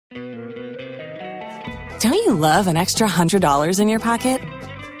Don't you love an extra $100 in your pocket?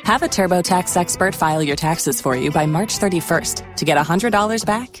 Have a TurboTax expert file your taxes for you by March 31st to get $100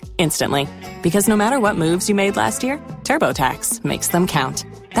 back instantly. Because no matter what moves you made last year, TurboTax makes them count.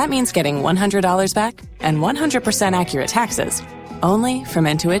 That means getting $100 back and 100% accurate taxes, only from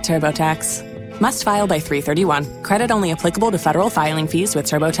Intuit TurboTax. Must file by 3/31. Credit only applicable to federal filing fees with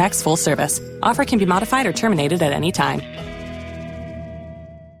TurboTax full service. Offer can be modified or terminated at any time.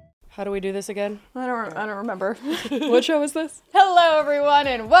 How do we do this again? I don't remember. What show is this? Hello, everyone,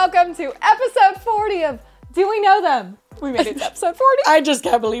 and welcome to episode 40 of Do We Know Them? We made it to episode 40. I just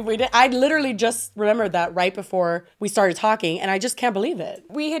can't believe we did. I literally just remembered that right before we started talking, and I just can't believe it.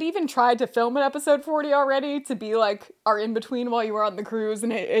 We had even tried to film an episode 40 already to be like our in-between while you were on the cruise,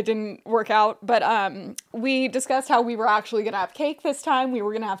 and it didn't work out. But we discussed how we were actually going to have cake this time. We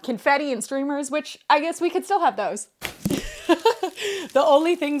were going to have confetti and streamers, which I guess we could still have those. The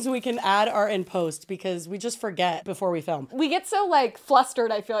only things we can add are in post because we just forget before we film. We get so like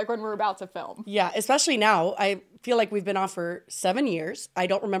flustered, I feel like, when we're about to film. Yeah, especially now. I feel like we've been off for 7 years. I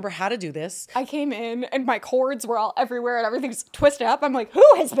don't remember how to do this. I came in and my cords were all everywhere and everything's twisted up. I'm like, who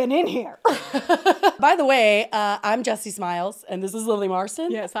has been in here? By the way, I'm Jessie Smiles and this is Lily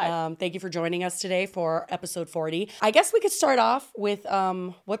Marston. Yes, hi. Thank you for joining us today for episode 40. I guess we could start off with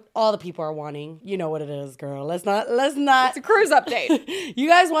what all the people are wanting. You know what it is, girl. Let's not. It's a cruise update. You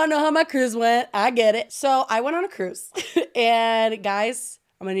guys want to know how my cruise went? I get it. So I went on a cruise and guys,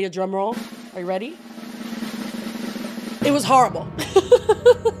 I'm gonna need a drum roll. Are you ready? It was horrible.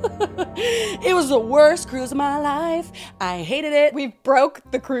 It was the worst cruise of my life. I hated it. We broke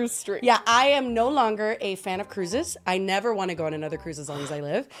the cruise streak. Yeah, I am no longer a fan of cruises. I never want to go on another cruise as long as I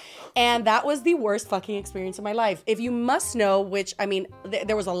live. And that was the worst fucking experience of my life. If you must know, which, I mean,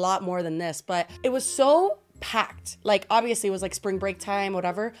 there was a lot more than this, but it was so packed. Like, obviously, it was like spring break time,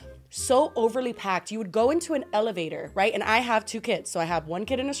 whatever. So overly packed. You would go into an elevator, right? And I have 2 kids. So I have 1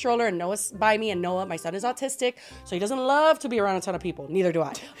 kid in a stroller and Noah's by me. And Noah, my son, is autistic. So he doesn't love to be around a ton of people. Neither do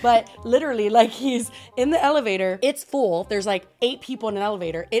I. But literally, like, he's in the elevator. It's full. There's like 8 people in an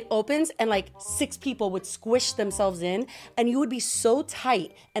elevator. It opens and like 6 people would squish themselves in. And you would be so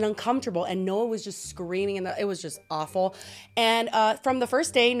tight and uncomfortable. And Noah was just screaming. And it was just awful. And from the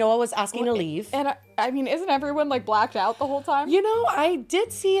first day, Noah was asking to leave. And I mean, isn't everyone like blacked out the whole time? You know, I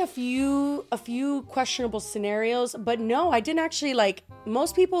did see a few questionable scenarios, but no, I didn't actually like.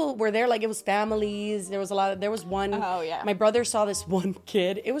 Most people were there, like it was families. There was one. Oh yeah. My brother saw this one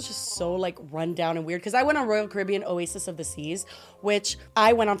kid. It was just so like run down and weird because I went on Royal Caribbean Oasis of the Seas, which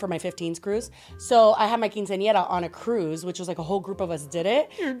I went on for my 15th cruise. So I had my quinceañera on a cruise, which was like a whole group of us did it.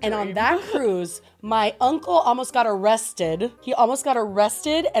 And on that cruise, my uncle almost got arrested. He almost got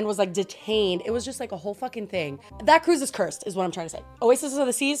arrested and was like detained. It was just like a whole fucking thing. That cruise is cursed, is what I'm trying to say. Oasis of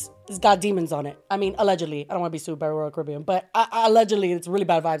the Seas has got demons on it. I mean, allegedly. I don't want to be sued by Royal Caribbean, but allegedly, it's really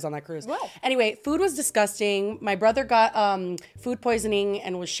bad vibes on that cruise. Wow. Anyway, food was disgusting. My brother got food poisoning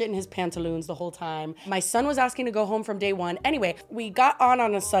and was shitting his pantaloons the whole time. My son was asking to go home from day 1. Anyway, we got on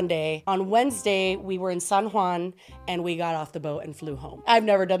a Sunday. On Wednesday, we were in San Juan and we got off the boat and flew home. I've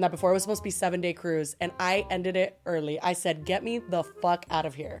never done that before. It was supposed to be a 7-day cruise and I ended it early. I said, get me the fuck out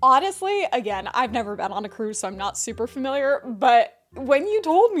of here. Honestly, again, I've never been on a cruise, so I'm not super familiar, but when you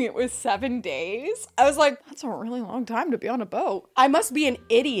told me it was 7 days, I was like, that's a really long time to be on a boat. I must be an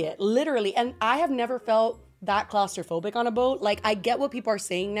idiot, literally. And I have never felt that claustrophobic on a boat. Like, I get what people are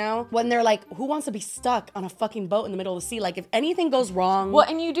saying now when they're like, who wants to be stuck on a fucking boat in the middle of the sea? Like, if anything goes wrong. Well,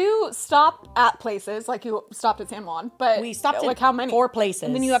 and you do stop at places, like you stopped at San Juan, but we stopped like at how many? 4 places.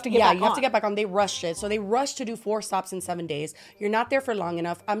 And then you have to get back on. Yeah, you have to get back on. They rushed it. So they rushed to do 4 stops in 7 days. You're not there for long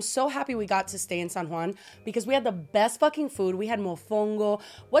enough. I'm so happy we got to stay in San Juan because we had the best fucking food. We had mofongo.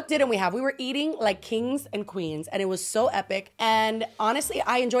 What didn't we have? We were eating like kings and queens and it was so epic. And honestly,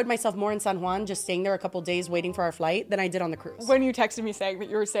 I enjoyed myself more in San Juan, just staying there a couple days waiting for our flight than I did on the cruise. When you texted me saying that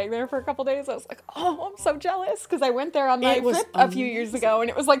you were staying there for a couple days, I was like, oh, I'm so jealous because I went there on my trip a few years ago and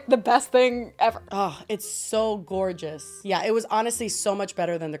it was like the best thing ever. Oh, it's so gorgeous. Yeah, it was honestly so much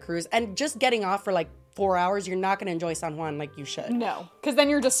better than the cruise. And just getting off for like 4 hours, you're not going to enjoy San Juan like you should. No, because then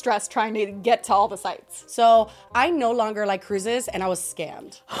you're just stressed trying to get to all the sites. So I no longer like cruises and I was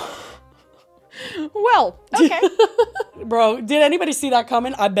scammed. Well, okay. Bro, did anybody see that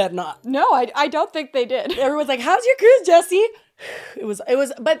coming? I bet not. No, I don't think they did. Everyone's like, how's your cruise, Jessie? It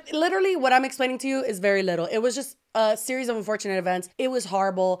was, but literally what I'm explaining to you is very little. It was just a series of unfortunate events. It was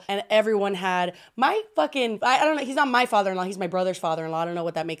horrible. And everyone had my fucking, I don't know. He's not my father-in-law. He's my brother's father-in-law. I don't know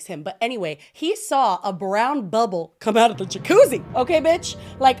what that makes him. But anyway, he saw a brown bubble come out of the jacuzzi. Okay, bitch?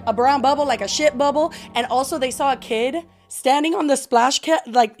 Like a brown bubble, like a shit bubble. And also they saw a kid standing on the splash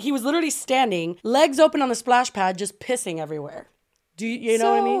like he was literally standing, legs open on the splash pad, just pissing everywhere. Do you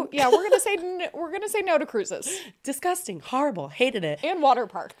know what I mean? Yeah, we're gonna say no to cruises. Disgusting, horrible, hated it. And water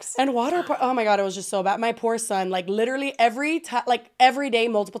parks. Oh my God, it was just so bad. My poor son, like literally every day,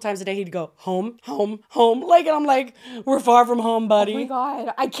 multiple times a day, he'd go home. Like, and I'm like, we're far from home, buddy. Oh my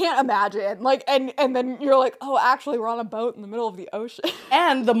God, I can't imagine. Like, and then you're like, oh, actually, we're on a boat in the middle of the ocean.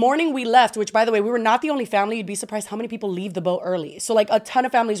 And the morning we left, which by the way, we were not the only family. You'd be surprised how many people leave the boat early. So like a ton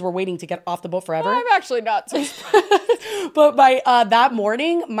of families were waiting to get off the boat forever. I'm actually not so surprised. But by that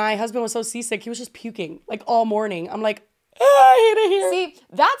morning, my husband was so seasick, he was just puking like all morning. I'm like, I hate it here. See,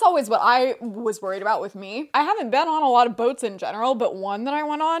 that's always what I was worried about with me. I haven't been on a lot of boats in general, but one that I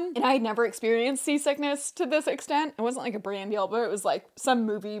went on, and I had never experienced seasickness to this extent. It wasn't like a brand deal, but it was like some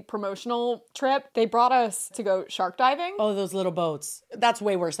movie promotional trip. They brought us to go shark diving. Oh, those little boats. That's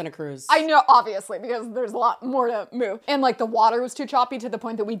way worse than a cruise. I know, obviously, because there's a lot more to move. And like the water was too choppy to the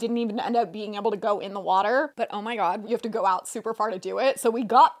point that we didn't even end up being able to go in the water. But oh my God, you have to go out super far to do it. So we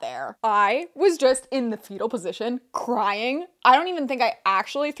got there. I was just in the fetal position, crying. I don't even think I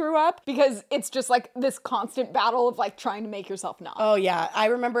actually threw up because it's just like this constant battle of like trying to make yourself numb. Oh yeah. I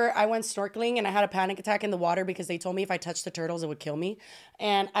remember I went snorkeling and I had a panic attack in the water because they told me if I touched the turtles, it would kill me.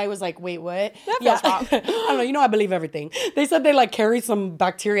 And I was like, wait, what? That feels wrong. I don't know. You know, I believe everything. They said they like carry some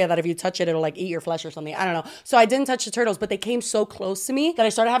bacteria that if you touch it, it'll like eat your flesh or something. I don't know. So I didn't touch the turtles, but they came so close to me that I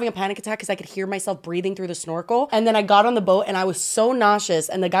started having a panic attack because I could hear myself breathing through the snorkel. And then I got on the boat and I was so nauseous.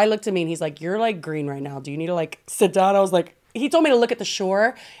 And the guy looked at me and he's like, you're like green right now. Do you need to like sit down? I was like, he told me to look at the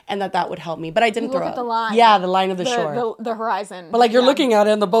shore and that would help me, but I didn't throw up. Look at the line. Yeah, the line of the shore. The horizon. But like you're looking at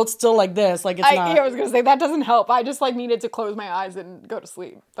it and the boat's still like this. Like it's not. Yeah, I was going to say, that doesn't help. I just like needed to close my eyes and go to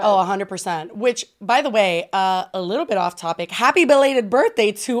sleep. But. Oh, 100%. Which, by the way, a little bit off topic. Happy belated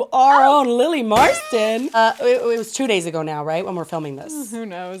birthday to our own Lily Marston. It was 2 days ago now, right? When we're filming this. Who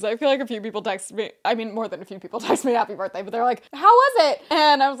knows? I feel like a few people text me. I mean, more than a few people text me happy birthday, but they're like, how was it?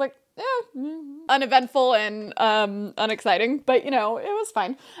 And I was like, uneventful and unexciting, but you know, it was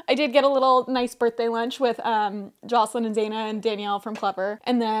fine. I did get a little nice birthday lunch with Jocelyn and Zaina and Danielle from Clever,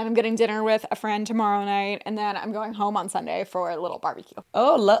 and then I'm getting dinner with a friend tomorrow night, and then I'm going home on Sunday for a little barbecue.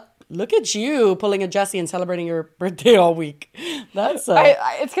 Oh, look at you pulling a Jessie and celebrating your birthday all week. That's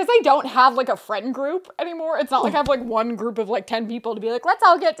it's because I don't have like a friend group anymore. It's not like I have like one group of like 10 people to be like, let's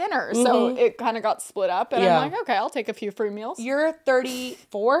all get dinner. Mm-hmm. So it kind of got split up, and I'm like, okay, I'll take a few free meals. You're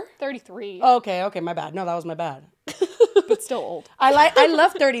 34? 33. Okay, my bad. No, that was my bad. But still old. I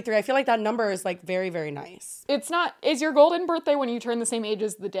love 33. I feel like that number is like very, very nice. It's not, is your golden birthday when you turn the same age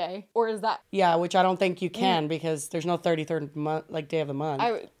as the day? Or is that? Yeah, which I don't think you can because there's no 33rd month, like day of the month.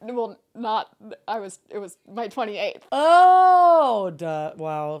 It was my 28th. Oh, duh.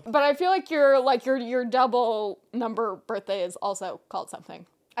 Wow. But I feel like your double number birthday is also called something.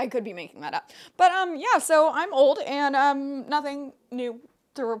 I could be making that up. But yeah, so I'm old and nothing new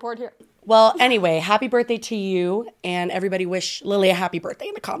to report here. Well, anyway, happy birthday to you, and everybody wish Lily a happy birthday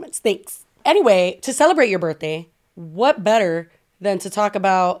in the comments. Thanks. Anyway, to celebrate your birthday, what better than to talk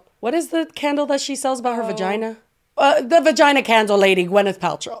about, what is the candle that she sells about her vagina? The vagina candle lady, Gwenyth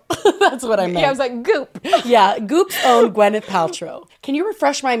Paltrow. That's what I meant. Yeah, I was like, Goop. Yeah, Goop's own Gwenyth Paltrow. Can you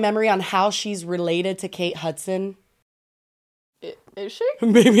refresh my memory on how she's related to Kate Hudson? Is she?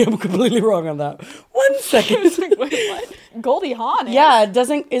 Maybe I'm completely wrong on that. 1 second. Like, wait, what? Goldie Hawn is. Yeah,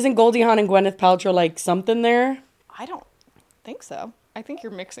 isn't Goldie Hawn and Gwenyth Paltrow like something there? I don't think so. I think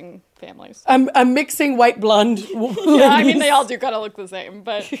you're mixing families. I'm mixing white blonde. Yeah, I mean, they all do kind of look the same,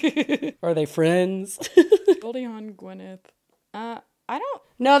 but... Are they friends? Goldie Hawn, Gwenyth. I don't...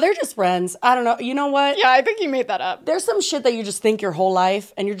 No, they're just friends. I don't know. You know what? Yeah, I think you made that up. There's some shit that you just think your whole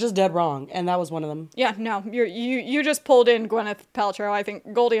life, and you're just dead wrong. And that was one of them. Yeah, no. You just pulled in Gwenyth Paltrow. I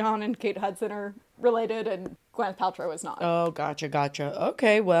think Goldie Hawn and Kate Hudson are related, and Gwenyth Paltrow is not. Oh, gotcha.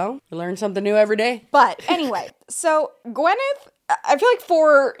 Okay, well, you learn something new every day. But anyway, so Gwenyth, I feel like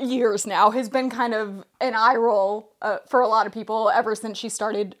 4 years now has been kind of an eye roll for a lot of people ever since she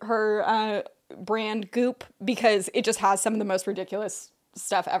started her brand Goop, because it just has some of the most ridiculous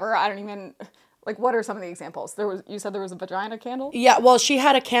stuff ever. I don't even, like, what are some of the examples? You said there was a vagina candle? Yeah, well, she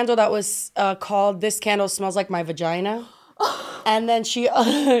had a candle that was called This Candle Smells Like My Vagina. And then she,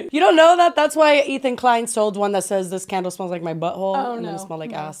 you don't know that? That's why Ethan Klein sold one that says this candle smells like my butthole. Oh, and no. then it smelled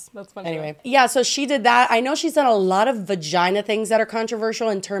like ass. That's funny. Anyway. Yeah, so she did that. I know she's done a lot of vagina things that are controversial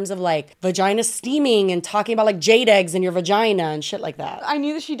in terms of like vagina steaming and talking about like jade eggs in your vagina and shit like that. I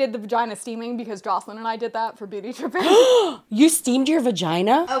knew that she did the vagina steaming because Jocelyn and I did that for beauty tripping. You steamed your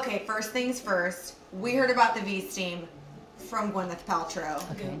vagina? Okay, first things first. We heard about the V-steam from Gwenyth Paltrow.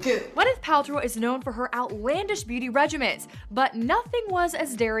 Okay. Goop. Gwenyth Paltrow is known for her outlandish beauty regimens, but nothing was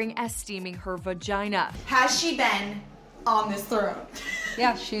as daring as steaming her vagina. Has she been on this throne?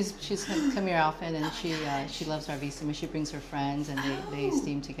 Yeah, she's come here often, and she loves our Visa. She brings her friends, and they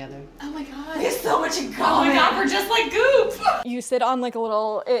steam together. Oh my god, we have so much in common. Oh my god, we're just like Goop. You sit on like a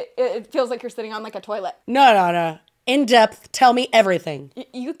little, it feels like you're sitting on like a toilet. No. In depth, tell me everything.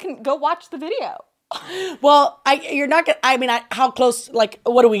 You can go watch the video. Well, you're not gonna. I mean, how close? Like,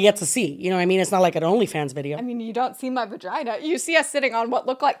 what do we get to see? You know what I mean? It's not like an OnlyFans video. I mean, you don't see my vagina. You see us sitting on what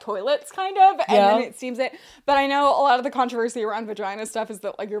look like toilets, kind of, and then it steams it. But I know a lot of the controversy around vagina stuff is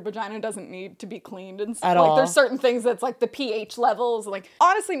that like your vagina doesn't need to be cleaned and stuff. At like all. There's certain things that's like the pH levels. Like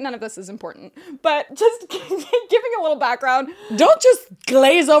honestly, none of this is important. But just giving a little background. Don't just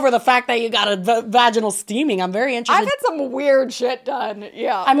glaze over the fact that you got a vaginal steaming. I'm very interested. I've had some weird shit done.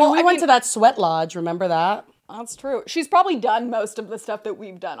 Yeah. I mean, we went to that sweat lodge. Remember that? That's true. She's probably done most of the stuff that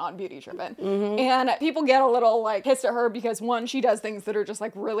we've done on Beauty Trippin'. Mm-hmm. And people get a little like pissed at her because one, she does things that are just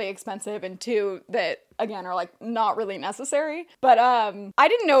like really expensive, and two, that again are like not really necessary. But I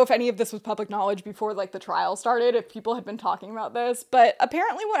didn't know if any of this was public knowledge before like the trial started, if people had been talking about this. But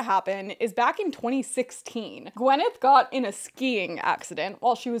apparently what happened is back in 2016, Gwenyth got in a skiing accident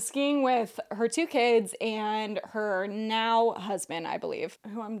while she was skiing with her 2 kids and her now husband, I believe,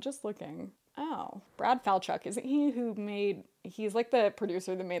 who I'm just looking. Oh, Brad Falchuk, isn't he he's like the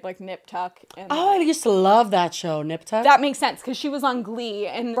producer that made like Nip Tuck. And I used to love that show, Nip Tuck. That makes sense because she was on Glee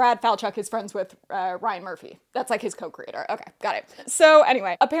and Brad Falchuk is friends with Ryan Murphy. That's like his co-creator. Okay, got it. So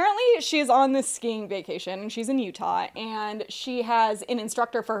anyway, apparently she's on this skiing vacation. She's in Utah and she has an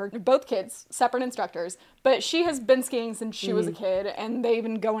instructor for her, both kids, separate instructors, but she has been skiing since she was a kid, and they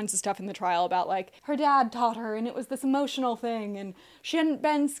even go into stuff in the trial about like her dad taught her and it was this emotional thing, and she hadn't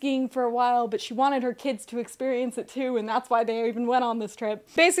been skiing for a while, but she wanted her kids to experience it too, and that's why they even went on this trip.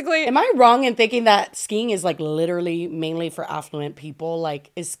 Basically, am I wrong in thinking that skiing is like literally mainly for affluent people? Like,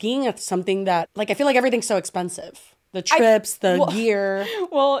 is skiing something that, like, I feel like everything's so expensive. The trips, gear.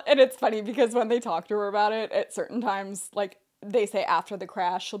 Well, and it's funny because when they talk to her about it at certain times, like, they say after the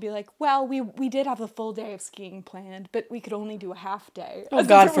crash, she'll be like, well, we did have a full day of skiing planned, but we could only do a half day. Oh,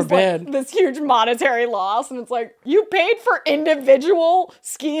 God forbid. Like, this huge monetary loss. And it's like, you paid for individual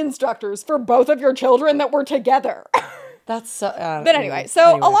ski instructors for both of your children that were together. That's so... but anyway,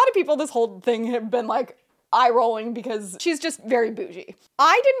 a lot of people, this whole thing have been like eye-rolling because she's just very bougie.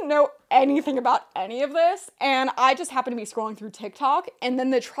 I didn't know anything about any of this, and I just happened to be scrolling through TikTok, and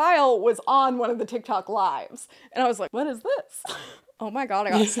then the trial was on one of the TikTok lives, and I was like, what is this? Oh my God,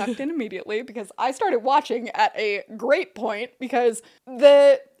 I got sucked in immediately because I started watching at a great point because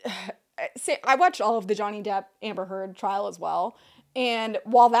I watched all of the Johnny Depp Amber Heard trial as well, and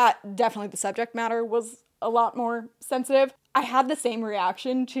while that definitely the subject matter was a lot more sensitive, I had the same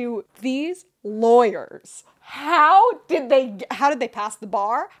reaction to these lawyers. How did they pass the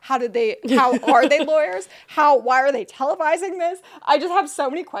bar? How are they lawyers? Why are they televising this? I just have so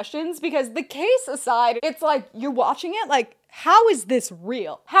many questions because the case aside, it's like you're watching it like, how is this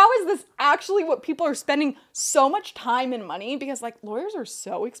real? How is this actually what people are spending so much time and money? Because like lawyers are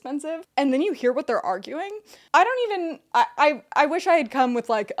so expensive. And then you hear what they're arguing. I wish I had come with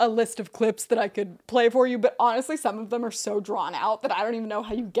like a list of clips that I could play for you, but honestly, some of them are so drawn out that I don't even know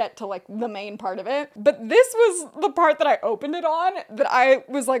how you get to like the main part of it. But this was the part that I opened it on that I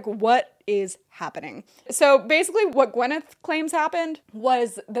was like, what is happening? So basically what Gwenyth claims happened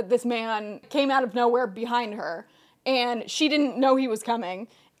was that this man came out of nowhere behind her, and she didn't know he was coming.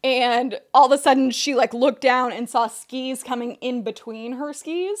 And all of a sudden she like looked down and saw skis coming in between her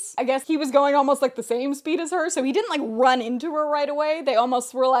skis. I guess he was going almost like the same speed as her. So he didn't like run into her right away. They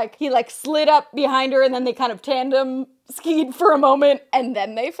almost were like, he like slid up behind her and then they kind of tandem skied for a moment and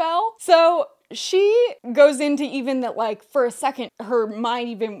then they fell. So she goes into even that, like, for a second, her mind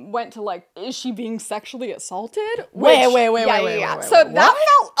even went to, like, is she being sexually assaulted? Wait. So that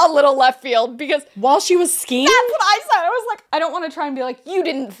felt a little left field because... While she was skiing? That's what I said. I was like, I don't want to try and be like, you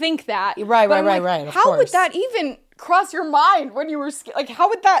didn't think that. Right, of how course. would that even cross your mind when you were skiing? Like, how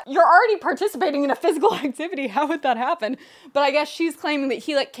would that... You're already participating in a physical activity. How would that happen? But I guess she's claiming that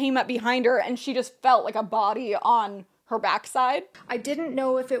he, like, came up behind her and she just felt like a body on her backside. I didn't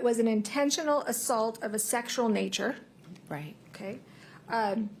know if it was an intentional assault of a sexual nature. Right. Okay.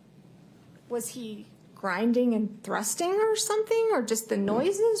 Was he grinding and thrusting or something, or just the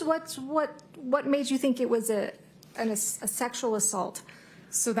noises? What made you think it was a sexual assault?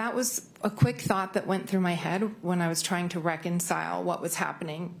 So that was a quick thought that went through my head when I was trying to reconcile what was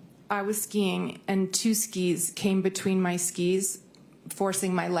happening. I was skiing and two skis came between my skis,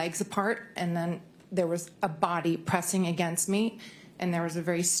 forcing my legs apart, and then there was a body pressing against me, and there was a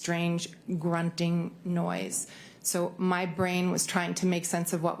very strange grunting noise. So my brain was trying to make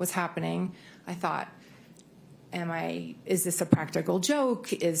sense of what was happening. I thought, is this a practical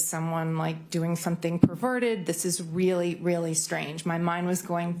joke? Is someone like doing something perverted? This is really, really strange. My mind was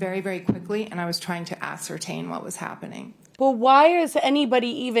going very, very quickly, and I was trying to ascertain what was happening. But why is anybody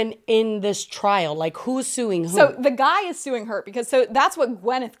even in this trial? Like, who's suing who? So the guy is suing her because that's what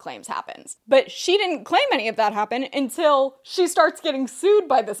Gwenyth claims happens. But she didn't claim any of that happened until she starts getting sued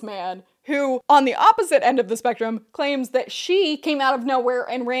by this man who, on the opposite end of the spectrum, claims that she came out of nowhere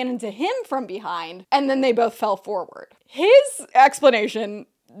and ran into him from behind, and then they both fell forward. His explanation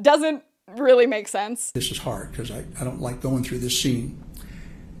doesn't really make sense. This is hard because I don't like going through this scene.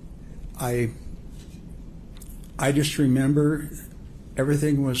 I just remember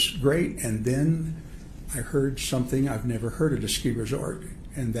everything was great, and then I heard something I've never heard at a ski resort,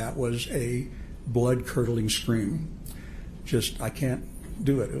 and that was a blood-curdling scream. I can't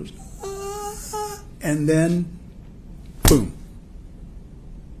do it. It was, and then, boom.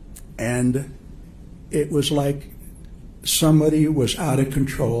 And it was like somebody was out of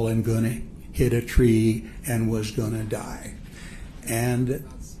control and gonna hit a tree and was gonna die. And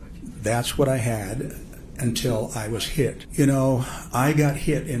that's what I had until I was hit. You know, I got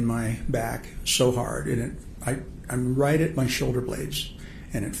hit in my back so hard, and I'm right at my shoulder blades,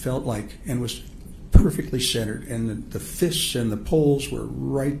 and it felt like, and was perfectly centered, and the fists and the poles were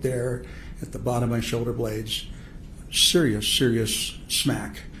right there at the bottom of my shoulder blades. Serious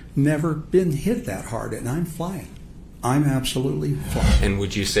smack. Never been hit that hard, and I'm flying. I'm absolutely flying. And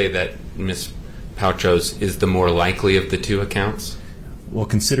would you say that Miss Paltrow's is the more likely of the two accounts? Well,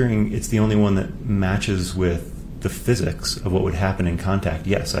 considering it's the only one that matches with the physics of what would happen in contact,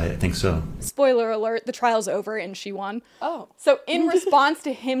 yes, I think so. Spoiler alert, the trial's over and she won. Oh. So in response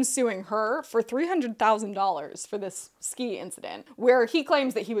to him suing her for $300,000 for this ski incident, where he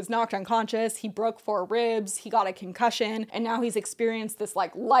claims that he was knocked unconscious, he broke 4 ribs, he got a concussion, and now he's experienced this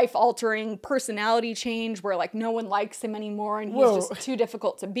like life-altering personality change where like no one likes him anymore and he's just too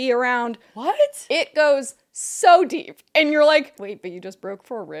difficult to be around. What? It goes so deep. And you're like, wait, but you just broke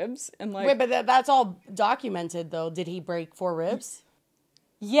 4 ribs? And like, wait, but that's all documented though. Did he break 4 ribs?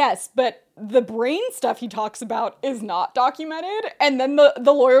 Yes, but the brain stuff he talks about is not documented. And then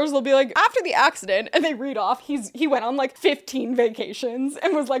the lawyers will be like, after the accident, and they read off, he went on like 15 vacations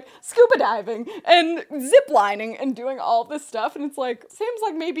and was like scuba diving and zip lining and doing all this stuff. And it's like, seems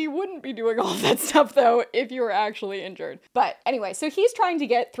like maybe you wouldn't be doing all that stuff though if you were actually injured. But anyway, so he's trying to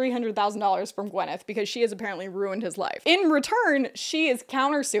get $300,000 from Gwenyth because she has apparently ruined his life. In return, she is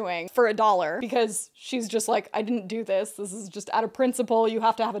countersuing for $1 because she's just like, I didn't do this. This is just out of principle. You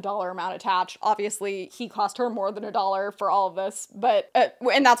have to have a dollar amount attached. Obviously, he cost her more than $1 for all of this, but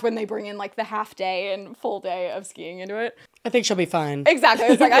and that's when they bring in like the half day and full day of skiing into it. I think she'll be fine. Exactly.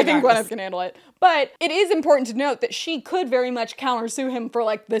 It's like, I think Gwenyth can handle it. But it is important to note that she could very much countersue him for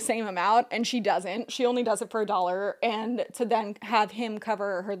like the same amount, and she doesn't. She only does it for $1 and to then have him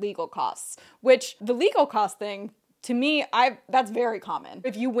cover her legal costs, which the legal cost thing, to me, that's very common.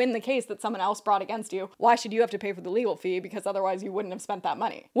 If you win the case that someone else brought against you, why should you have to pay for the legal fee? Because otherwise you wouldn't have spent that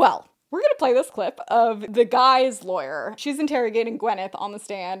money. Well, we're going to play this clip of the guy's lawyer. She's interrogating Gwenyth on the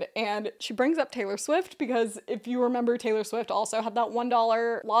stand, and she brings up Taylor Swift because if you remember, Taylor Swift also had that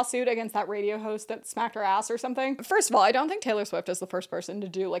 $1 lawsuit against that radio host that smacked her ass or something. First of all, I don't think Taylor Swift is the first person to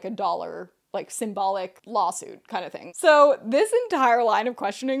do like $1 like symbolic lawsuit kind of thing. So this entire line of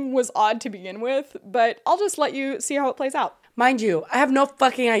questioning was odd to begin with, but I'll just let you see how it plays out. Mind you, I have no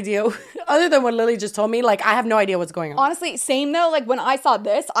fucking idea other than what Lily just told me. Like, I have no idea what's going on. Honestly, same though. Like when I saw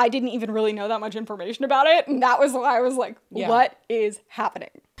this, I didn't even really know that much information about it. And that was why I was like, what is happening?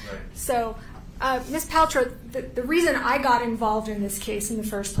 So, Ms. Paltrow, the reason I got involved in this case in the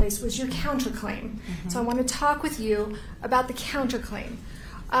first place was your counterclaim. So I want to talk with you about the counterclaim.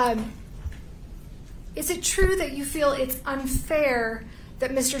 Is it true that you feel it's unfair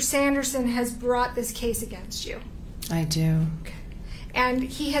that Mr. Sanderson has brought this case against you? I do. Okay. And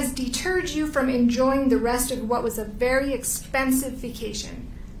he has deterred you from enjoying the rest of what was a very expensive vacation?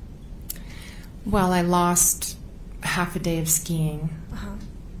 Well, I lost half a day of skiing.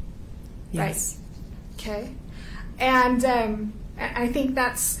 Yes. Right. Okay. And I think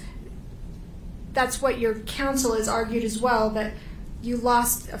that's what your counsel has argued as well, that you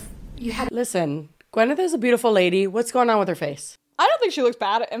lost, you had... Listen, Gwenyth is a beautiful lady. What's going on with her face? I don't think she looks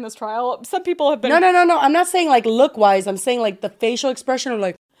bad in this trial. Some people have been... No. I'm not saying like look-wise. I'm saying like the facial expression of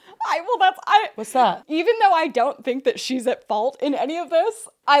like... What's that? Even though I don't think that she's at fault in any of this,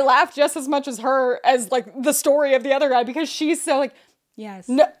 I laugh just as much as her as like the story of the other guy because she's so like, Yes.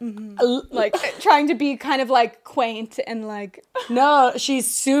 No, Like trying to be kind of like quaint and like. no, she's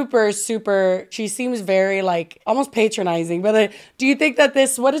super, super. She seems very like almost patronizing. But do you think that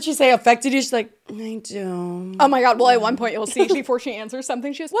this? What did she say? Affected you? She's like, I do. Oh my God. Well, at one point you'll see before she answers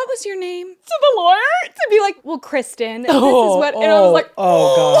something, she goes, "What was your name?" To the lawyer to be like, "Well, Kristen. This is what." And I was like,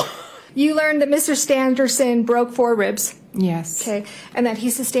 "Oh God." You learned that Mr. Sanderson broke 4 ribs. Yes. Okay. And that he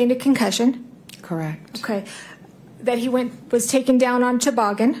sustained a concussion. Correct. Okay. That he was taken down on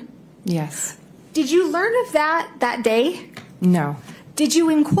toboggan. Yes. Did you learn of that day? No. Did you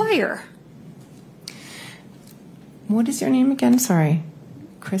inquire? What is your name again? Sorry.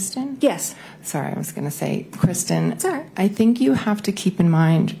 Kristen? Yes. Sorry, I was going to say Kristen. It's all right. I think you have to keep in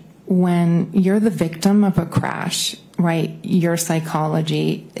mind when you're the victim of a crash, right? Your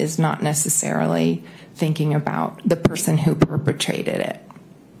psychology is not necessarily thinking about the person who perpetrated it.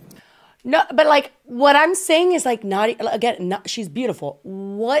 No, but like what I'm saying is like she's beautiful.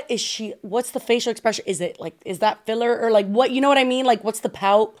 What is she? What's the facial expression? Is it like, is that filler or like what? You know what I mean? Like what's the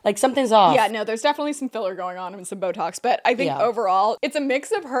pout? Like something's off. yeah, no, there's definitely some filler going on and some Botox, but I think overall it's a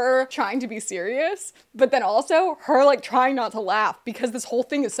mix of her trying to be serious, but then also her like trying not to laugh because this whole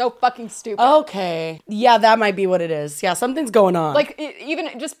thing is so fucking stupid. Okay. Yeah, that might be what it is. Yeah, something's going on. Like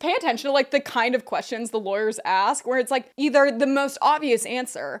even just pay attention to like the kind of questions the lawyers ask where it's like either the most obvious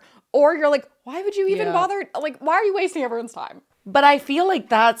answer or you're like, why would you even bother? Like, why are you wasting everyone's time? But I feel like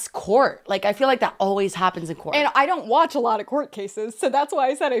that's court. Like, I feel like that always happens in court. And I don't watch a lot of court cases, so that's why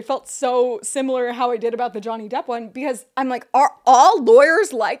I said I felt so similar how I did about the Johnny Depp one, because I'm like, are all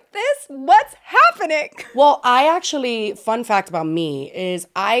lawyers like this? What's happening? Well, I actually, fun fact about me is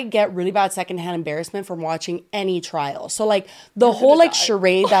I get really bad secondhand embarrassment from watching any trial. So like the whole like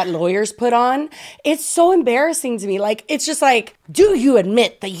charade that lawyers put on, it's so embarrassing to me. Like, it's just like, do you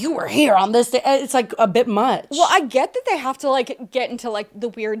admit that you were here on this day? It's like a bit much. Well, I get that they have to like get into like the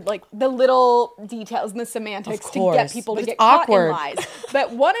weird, like the little details and the semantics to get people to get caught in lies.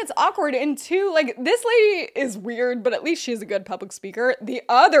 But one, it's awkward, and two, like this lady is weird, but at least she's a good public speaker. The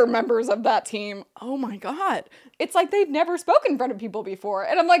other members of that team, oh my God, it's like they've never spoken in front of people before.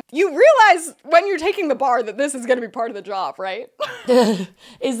 And I'm like, you realize when you're taking the bar that this is going to be part of the job, right?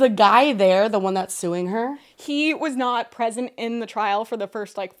 Is the guy there the one that's suing her? He was not present in the trial for the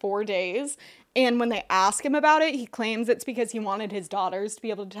first like 4 days. And when they ask him about it, he claims it's because he wanted his daughters to be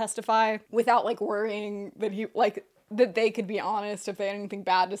able to testify without like worrying that that they could be honest if they had anything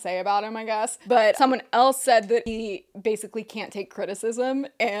bad to say about him, I guess. But someone else said that he basically can't take criticism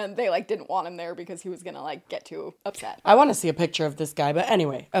and they like didn't want him there because he was gonna like get too upset. I want to see a picture of this guy, but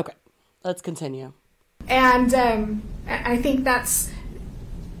anyway, okay, let's continue. And I think that's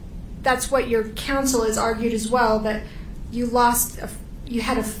what your counsel has argued as well, that you you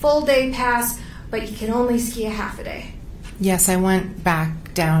had a full day pass, but you can only ski a half a day. Yes, I went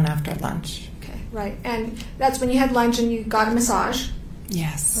back down after lunch. Okay, right. And that's when you had lunch and you got a massage?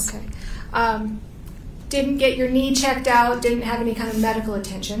 Yes. Okay. Didn't get your knee checked out, didn't have any kind of medical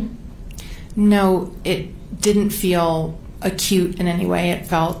attention? No, it didn't feel acute in any way. It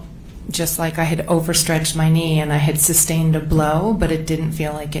felt just like I had overstretched my knee and I had sustained a blow, but it didn't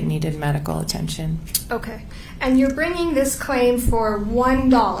feel like it needed medical attention. Okay. And you're bringing this claim for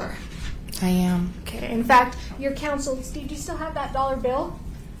 $1. I am. Okay. In fact, your counsel, Steve, do you still have that dollar bill?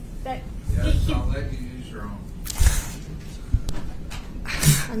 Yes, I'll let you use your own.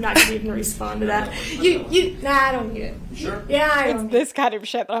 I'm not going to even respond to that. I don't need it. Sure. Yeah, I It's don't. this kind of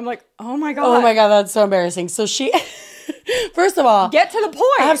shit that I'm like, oh my God. Oh my God, that's so embarrassing. So she, first of all, get to the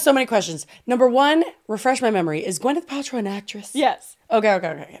point. I have so many questions. Number one, refresh my memory. Is Gwenyth Paltrow an actress? Yes.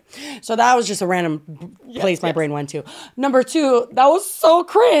 Okay. So that was just a random place my brain went to. Number two, that was so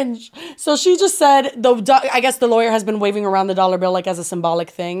cringe. So she just said, I guess the lawyer has been waving around the dollar bill like as a symbolic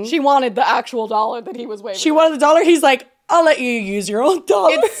thing. She wanted the actual dollar that he was waving. She wanted the dollar. He's like, I'll let you use your own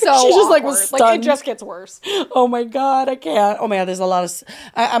dollar. It's so She just like awkward. was stunned. Like, it just gets worse. Oh my God, I can't. Oh my God, there's a lot of,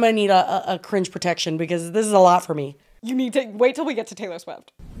 I'm going to need a cringe protection because this is a lot for me. You need to wait till we get to Taylor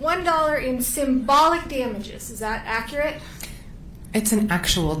Swift. $1 in symbolic damages. Is that accurate? It's an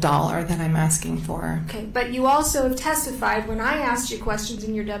actual dollar that I'm asking for. Okay, but you also have testified when I asked you questions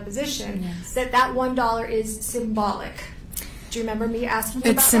in your deposition that $1 is symbolic. Do you remember me asking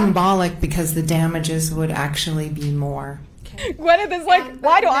you about It's symbolic because the damages would actually be more. Okay. Gwenyth is like,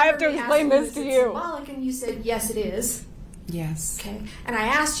 why do I have to explain this to you? Symbolic, and you said, yes, it is. Yes. Okay. And I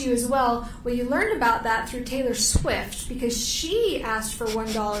asked you as well, you learned about that through Taylor Swift because she asked for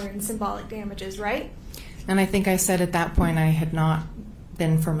 $1 in symbolic damages, right? And I think I said at that point I had not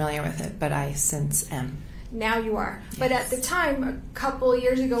been familiar with it, but I since am. Now you are. Yes. But at the time, a couple of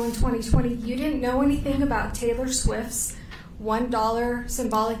years ago in 2020, you didn't know anything about Taylor Swift's $1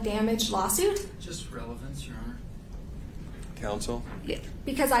 symbolic damage lawsuit? Just relevance, Your Honor. Counsel? Yeah,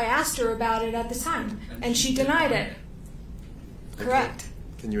 because I asked her about it at the time, and she denied it. Okay. Correct.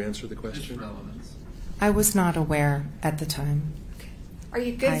 Can you answer the question? Relevance. I was not aware at the time. Are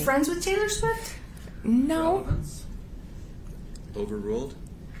you good friends with Taylor Swift? No. Relevance. Overruled?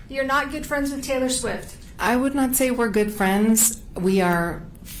 You're not good friends with Taylor Swift. I would not say we're good friends. We are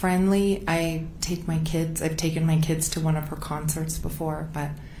friendly. I've taken my kids to one of her concerts before, but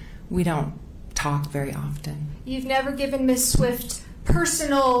we don't talk very often. You've never given Miss Swift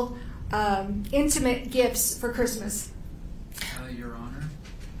personal, intimate gifts for Christmas. Your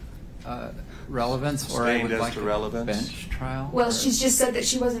Honor. Relevance, or I Sustained would as like to a relevance? bench trial. Well, or- she's just said that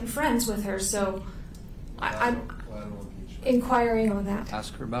she wasn't friends with her, so I'm inquiring on that.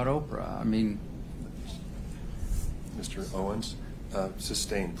 Ask her about Oprah. I mean, Mr. Owens?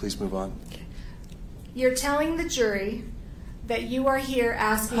 Sustained. Please move on. You're telling the jury that you are here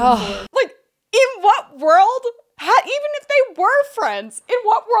asking for... Like, in what world? Even if they were friends, in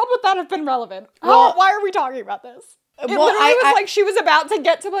what world would that have been relevant? Why are we talking about this? It literally was like she was about to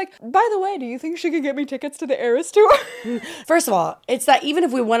get to like, by the way, do you think she could get me tickets to the Eras tour? First of all, it's that even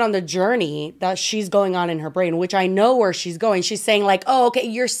if we went on the journey that she's going on in her brain, which I know where she's going, she's saying like, oh, okay,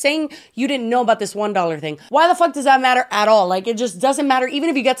 you're saying you didn't know about this $1 thing. Why the fuck does that matter at all? Like, it just doesn't matter.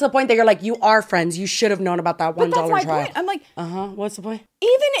 Even if you get to the point that you're like, you are friends, you should have known about that $1 But that's my trial. point. I'm like, what's the point?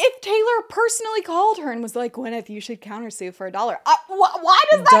 even if Taylor personally called her and was like, Gwenyth, you should countersue for $1. Why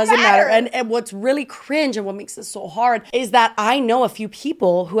does that Doesn't matter? And what's really cringe and what makes it so hard is that I know a few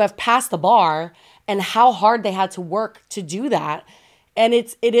people who have passed the bar and how hard they had to work to do that. And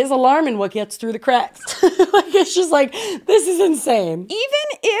it is alarming what gets through the cracks. Like, it's just like, this is insane.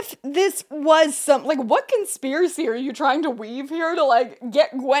 Even if this was what conspiracy are you trying to weave here to like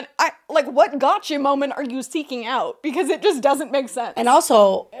get Gwen? What gotcha moment are you seeking out? Because it just doesn't make sense. And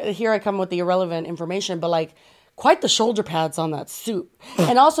also, here I come with the irrelevant information, but like, quite the shoulder pads on that suit.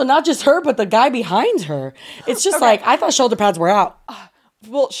 And also, not just her, but the guy behind her. It's just like, I thought shoulder pads were out.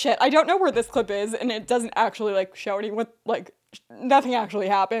 Well, shit, I don't know where this clip is, and it doesn't actually like show anyone nothing actually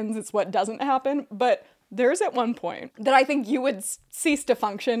happens. It's what doesn't happen. But there's at one point that I think you would cease to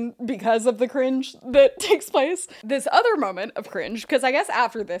function because of the cringe that takes place. This other moment of cringe, because I guess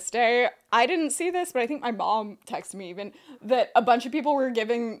after this day, I didn't see this, but I think my mom texted me even, that a bunch of people were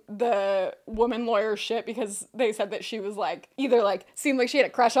giving the woman lawyer shit because they said that she was like, either like, seemed like she had a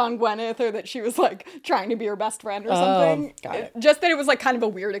crush on Gwenyth or that she was like trying to be her best friend or something. Got it. Just that it was like kind of a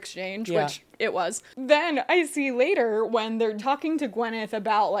weird exchange, which it was. Then I see later when they're talking to Gwenyth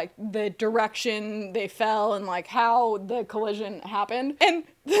about like the direction they fell and like how the collision happened. And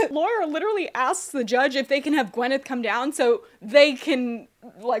the lawyer literally asks the judge if they can have Gwenyth come down so they can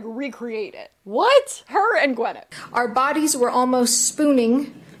like recreate it. What? Her and Gwenyth. Our bodies were almost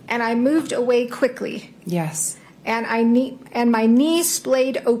spooning, and I moved away quickly. Yes. And my knees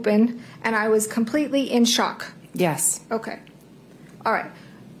splayed open, and I was completely in shock. Yes. Okay. All right.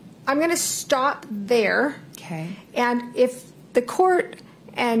 I'm going to stop there. Okay. And if the court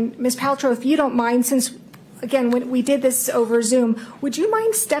and Ms. Paltrow, if you don't mind, since, again, when we did this over Zoom, would you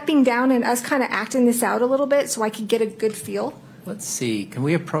mind stepping down and us kind of acting this out a little bit so I could get a good feel? let's see. Can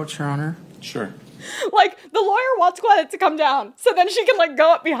we approach Your Honor? Sure. Like, the lawyer wants Gwenyth to come down so then she can, like,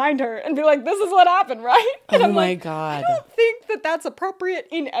 go up behind her and be like, this is what happened, right? And I'm like, God. I don't think that that's appropriate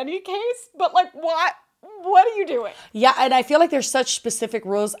in any case, but, like, what? What are you doing? Yeah, and I feel like there's such specific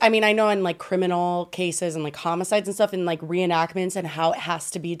rules. I mean, I know in like criminal cases and like homicides and stuff and like reenactments and how it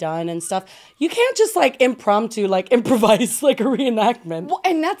has to be done and stuff. You can't just like impromptu, like improvise like a reenactment. Well,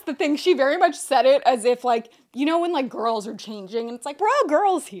 and that's the thing. She very much said it as if like, you know, when like girls are changing and it's like, we're all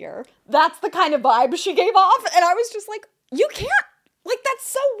girls here. That's the kind of vibe she gave off. And I was just like, you can't, like, that's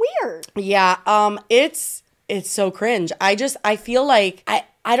so weird. Yeah, it's so cringe. I feel like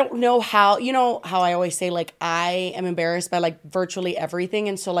I don't know how, you know how I always say, like, I am embarrassed by, like, virtually everything.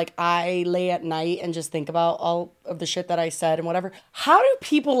 And so, like, I lay at night and just think about all of the shit that I said and whatever. How do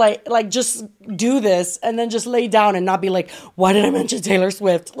people, like just do this and then just lay down and not be like, why did I mention Taylor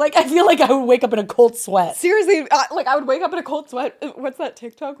Swift? Like, I feel like I would wake up in a cold sweat. Seriously, like, I would wake up in a cold sweat. What's that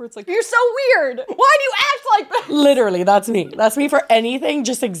TikTok where it's like, you're so weird. Why do you act like this? Literally, that's me. That's me for anything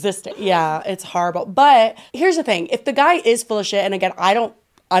just existing. Yeah, it's horrible. But here's the thing. If the guy is full of shit, and again, I don't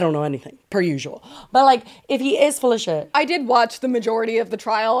know anything, per usual. But, like, if he is full of shit. I did watch the majority of the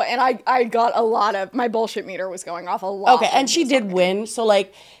trial, and I got a lot of, my bullshit meter was going off a lot. Okay, and she did win. So,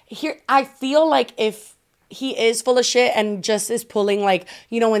 like, here, I feel like if he is full of shit and just is pulling like,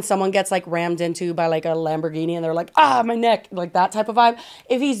 you know, when someone gets like rammed into by like a Lamborghini and they're like, my neck, like that type of vibe.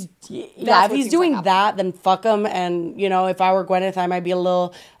 If he's doing that, then fuck him. And you know, if I were Gwenyth, I might be a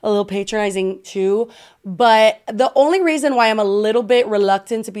little patronizing too. But the only reason why I'm a little bit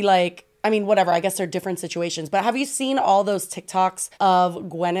reluctant to be like, I mean, whatever, I guess they're different situations. But have you seen all those TikToks of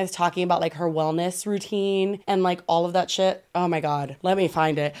Gwenyth talking about like her wellness routine and like all of that shit? Oh my God, let me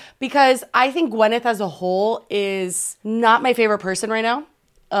find it. Because I think Gwenyth as a whole is not my favorite person right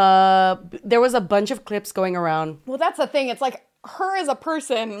now. There was a bunch of clips going around. Well, that's the thing. It's like her as a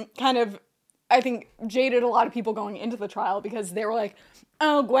person kind of, I think, jaded a lot of people going into the trial because they were like,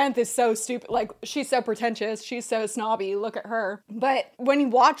 oh, Gwenyth is so stupid. Like, she's so pretentious. She's so snobby. Look at her. But when you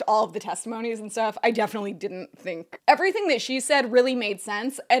watch all of the testimonies and stuff, I definitely didn't think everything that she said really made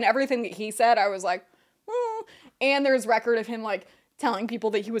sense. And everything that he said, I was like, And there's record of him, like, telling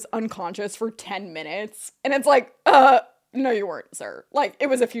people that he was unconscious for 10 minutes. And it's like, no, you weren't, sir. Like, it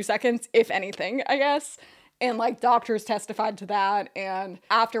was a few seconds, if anything, I guess. And like doctors testified to that. And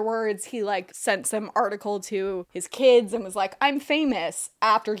afterwards, he like sent some article to his kids and was like, I'm famous,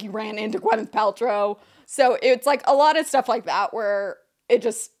 after he ran into Gwyneth Paltrow. So it's like a lot of stuff like that where it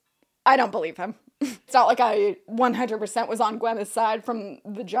just, I don't believe him. It's not like I 100% was on Gwyneth's side from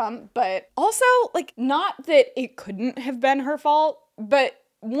the jump, but also like not that it couldn't have been her fault, but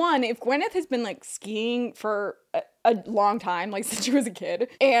one, if Gwenyth has been like skiing for a long time, like since she was a kid,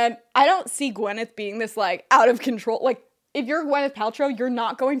 and I don't see Gwenyth being this like out of control, like if you're Gwyneth Paltrow, you're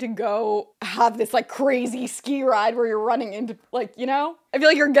not going to go have this like crazy ski ride where you're running into like, you know, I feel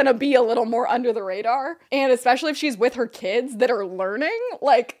like you're gonna be a little more under the radar. And especially if she's with her kids that are learning,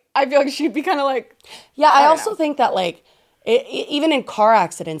 like I feel like she'd be kind of like, yeah, I also think that like, even in car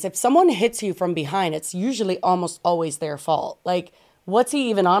accidents, if someone hits you from behind, it's usually almost always their fault. Like, what's he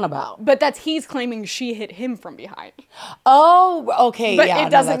even on about? But he's claiming she hit him from behind. Oh, okay. But yeah, it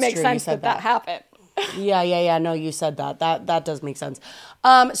doesn't that's make true. sense that happened. Yeah. No, you said that. That does make sense.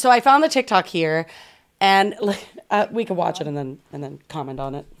 So I found the TikTok here, and we could watch it and then comment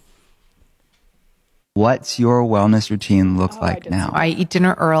on it. What's your wellness routine look like now? I eat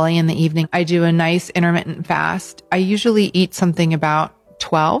dinner early in the evening. I do a nice intermittent fast. I usually eat something about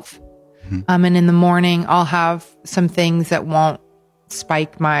 12. And in the morning, I'll have some things that won't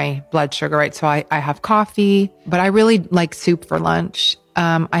spike my blood sugar, right? So I have coffee, but I really like soup for lunch.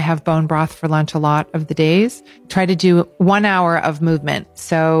 I have bone broth for lunch a lot of the days. Try to do 1 hour of movement.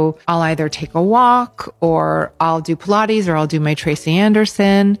 So I'll either take a walk or I'll do Pilates or I'll do my Tracy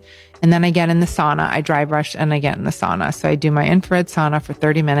Anderson. And then I get in the sauna. I dry brush and I get in the sauna. So I do my infrared sauna for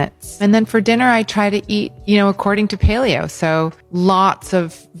 30 minutes. And then for dinner, I try to eat, according to paleo. So lots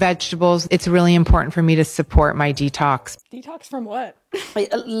of vegetables. It's really important for me to support my detox. Detox from what?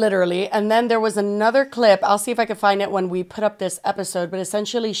 Literally. And then there was another clip. I'll see if I can find it when we put up this episode. But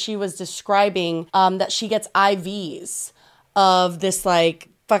essentially, she was describing that she gets IVs of this like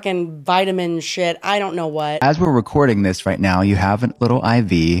fucking vitamin shit. I don't know what. As we're recording this right now, you have a little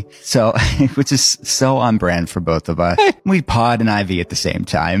IV, so which is so on brand for both of us. We pod an IV at the same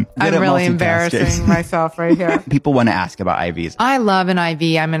time. I'm really embarrassing myself right here. People want to ask about IVs. I love an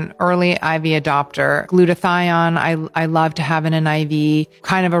IV. I'm an early IV adopter. Glutathione, I love to have in an IV.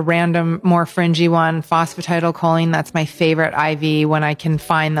 Kind of a random, more fringy one. Phosphatidylcholine, that's my favorite IV when I can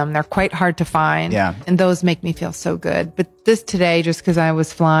find them. They're quite hard to find. Yeah. And those make me feel so good. But this today, just because I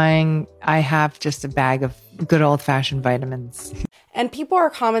was flying, I have just a bag of good old-fashioned vitamins. And people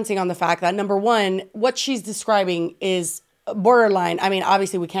are commenting on the fact that, number one, what she's describing is borderline. I mean,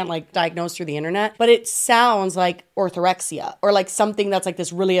 obviously we can't like diagnose through the internet, but it sounds like orthorexia or like something that's like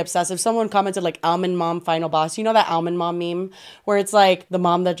this really obsessive. Someone commented like almond mom final boss. You know that almond mom meme where it's like the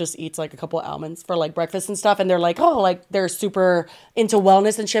mom that just eats like a couple of almonds for like breakfast and stuff. And they're like, oh, like they're super into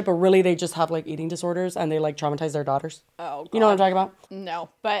wellness and shit, but really they just have like eating disorders and they like traumatize their daughters. Oh, God. You know what I'm talking about? No,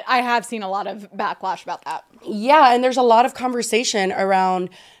 but I have seen a lot of backlash about that. Yeah. And there's a lot of conversation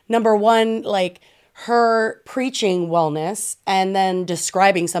around, number one, like her preaching wellness and then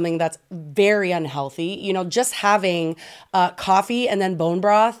describing something that's very unhealthy, just having coffee and then bone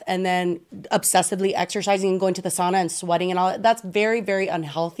broth and then obsessively exercising and going to the sauna and sweating and all that. That's very, very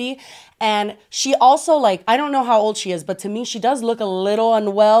unhealthy. And she also like, I don't know how old she is, but to me, she does look a little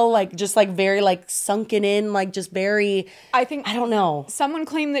unwell, like just like very like sunken in, like just very, I don't know. Someone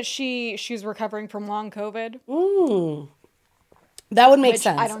claimed that she's recovering from long COVID. That would make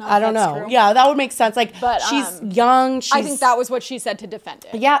sense. I don't know. True. Yeah, that would make sense. Like, but she's young. I think that was what she said to defend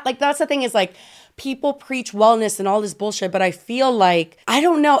it. Yeah, like that's the thing is like, people preach wellness and all this bullshit, but I feel like, I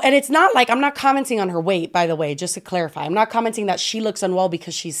don't know. And it's not like, I'm not commenting on her weight, by the way, just to clarify. I'm not commenting that she looks unwell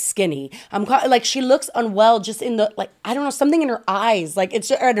because she's skinny. Like, she looks unwell just in the, like, I don't know, something in her eyes. Like, it's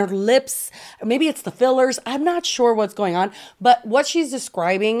in her lips. Maybe it's the fillers. I'm not sure what's going on. But what she's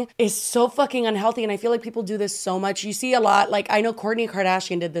describing is so fucking unhealthy. And I feel like people do this so much. You see a lot, like, I know Kourtney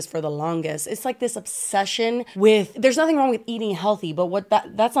Kardashian did this for the longest. It's like this obsession with, there's nothing wrong with eating healthy, but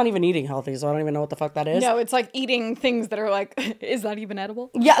that's not even eating healthy, so I don't even know what the fuck that is. No, it's like eating things that are like, is that even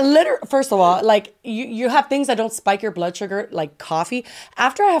edible? Yeah, first of all, like, you have things that don't spike your blood sugar, like coffee.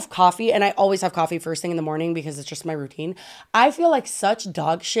 After I have coffee, and I always have coffee first thing in the morning because it's just my routine, I feel like such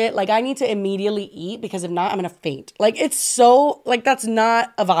dog shit. Like, I need to immediately eat because if not, I'm gonna faint. Like, it's so, like, that's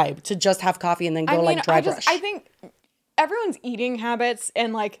not a vibe to just have coffee and then go dry brush. I think everyone's eating habits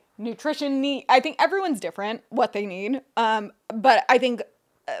and like nutrition need, I think everyone's different what they need. But I think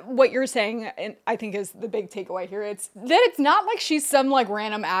what you're saying, and I think is the big takeaway here, it's that it's not like she's some like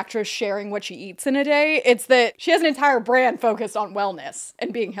random actress sharing what she eats in a day. It's that she has an entire brand focused on wellness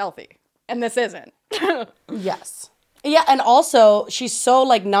and being healthy. And this isn't. Yes. Yeah, and also she's so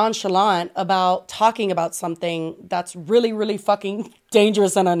like nonchalant about talking about something that's really, really fucking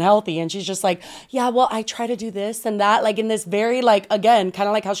dangerous and unhealthy. And she's just like, yeah, well, I try to do this and that, like in this very like, again, kind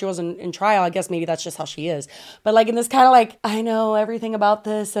of like how she was in trial. I guess maybe that's just how she is. But like in this kind of like, I know everything about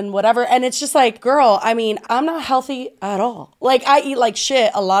this and whatever. And it's just like, girl, I mean, I'm not healthy at all. Like I eat like shit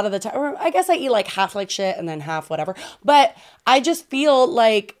a lot of the time. Or I guess I eat like half like shit and then half whatever. But I just feel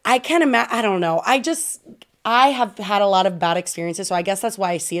like I can't imagine, I don't know. I have had a lot of bad experiences, so I guess that's why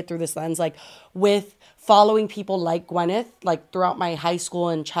I see it through this lens, like with following people like Gwenyth, like throughout my high school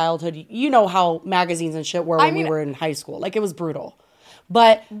and childhood. You know how magazines and shit were when we were in high school. Like, it was brutal.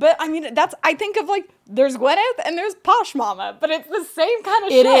 But I mean, I think of like, there's Gwenyth and there's Posh Mama, but it's the same kind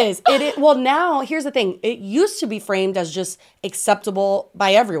of shit. It is. Well, now, here's the thing. It used to be framed as just acceptable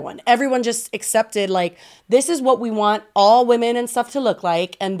by everyone. Everyone just accepted, like, this is what we want all women and stuff to look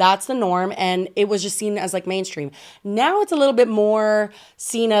like, and that's the norm, and it was just seen as, like, mainstream. Now it's a little bit more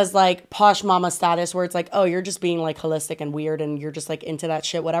seen as, like, Posh Mama status, where it's like, oh, you're just being, like, holistic and weird, and you're just, like, into that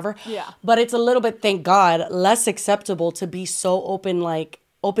shit, whatever. Yeah. But it's a little bit, thank God, less acceptable to be so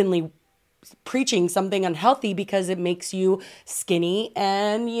openly preaching something unhealthy because it makes you skinny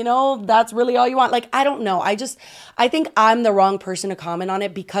and, you know, that's really all you want. Like, I don't know. I think I'm the wrong person to comment on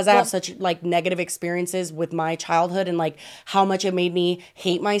it because I have such like negative experiences with my childhood and like how much it made me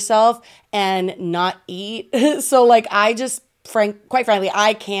hate myself and not eat. So like, I just quite frankly,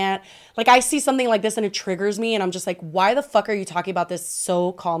 I can't, like, I see something like this and it triggers me and I'm just like, why the fuck are you talking about this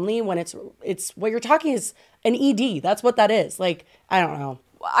so calmly when it's what you're talking is an ED. That's what that is. Like, I don't know.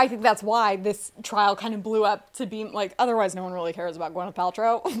 I think that's why this trial kind of blew up to be like, otherwise no one really cares about Gwenyth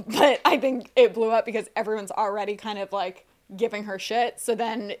Paltrow, but I think it blew up because everyone's already kind of like giving her shit. So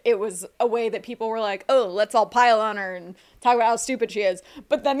then it was a way that people were like, oh, let's all pile on her and talk about how stupid she is.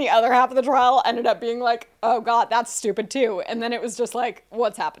 But then the other half of the trial ended up being like, oh God, that's stupid too. And then it was just like,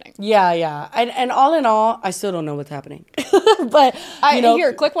 what's happening? Yeah. And all in all, I still don't know what's happening. But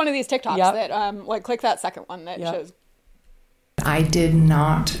here, click one of these TikToks that like click that second one that shows. I did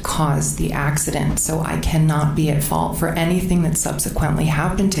not cause the accident, so I cannot be at fault for anything that subsequently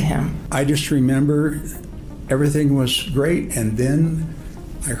happened to him. I just remember everything was great, and then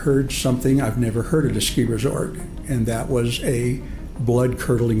I heard something I've never heard at a ski resort, and that was a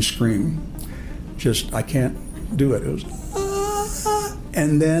blood-curdling scream. Just, I can't do it. It was,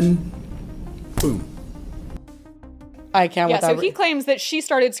 and then, boom. I can't. Yeah, so he claims that she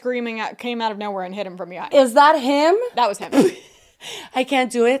started screaming, came out of nowhere and hit him from behind. Is that him? That was him. I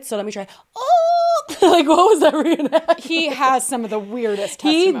can't do it, so let me try. Oh, like, what was that reenactment? He has some of the weirdest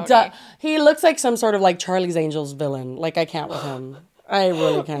testimony. He looks like some sort of like Charlie's Angels villain. Like, I can't with him. I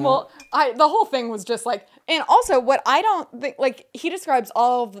really can't. Well, the whole thing was just like, and also what I don't think, like, he describes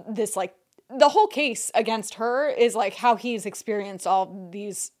all of this, like, the whole case against her is like how he's experienced all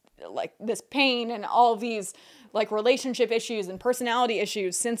these, like, this pain and all these, like, relationship issues and personality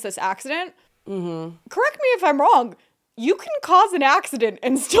issues since this accident. Mm-hmm. Correct me if I'm wrong. You can cause an accident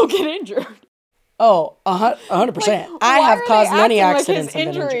and still get injured. Oh, 100%. Like, I have caused many accidents. Like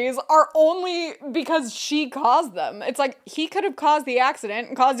his injuries are only because she caused them. It's like he could have caused the accident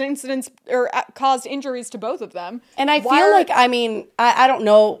and caused incidents or caused injuries to both of them. And I feel like, I mean, I don't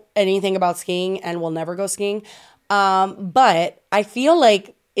know anything about skiing and will never go skiing. But I feel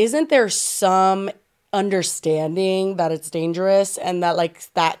like, isn't there some understanding that it's dangerous and that like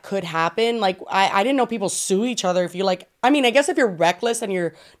that could happen? Like, I didn't know people sue each other if you like, I mean, I guess if you're reckless and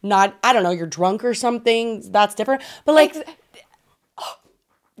you're not, I don't know, you're drunk or something, that's different. But like,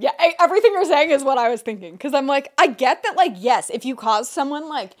 Yeah, everything you're saying is what I was thinking. Because I'm like, I get that, like, yes, if you cause someone,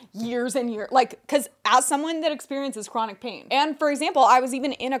 like, years and years, like, because as someone that experiences chronic pain, and for example, I was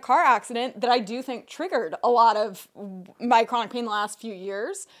even in a car accident that I do think triggered a lot of my chronic pain the last few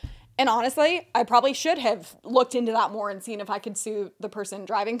years. And honestly, I probably should have looked into that more and seen if I could sue the person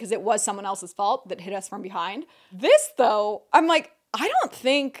driving because it was someone else's fault that hit us from behind. This, though, I'm like, I don't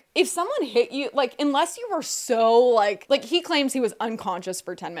think if someone hit you, like, unless you were so, like he claims he was unconscious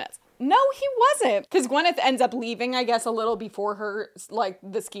for 10 minutes. No, he wasn't. Because Gwenyth ends up leaving, I guess, a little before her, like,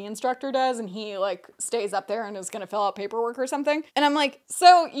 the ski instructor does, and he, like, stays up there and is gonna fill out paperwork or something. And I'm like,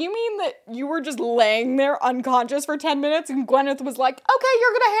 so you mean that you were just laying there unconscious for 10 minutes and Gwenyth was like, okay,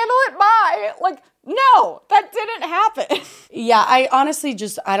 you're gonna handle it, bye. Like, no, that didn't happen. Yeah, I honestly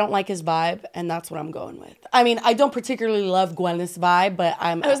I don't like his vibe, and that's what I'm going with. I mean, I don't particularly love Gwenyth's vibe, but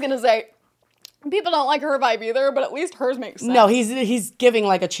I was gonna say, people don't like her vibe either, but at least hers makes sense. No, he's giving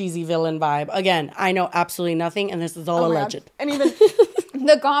like a cheesy villain vibe. Again, I know absolutely nothing, and this is all alleged. And even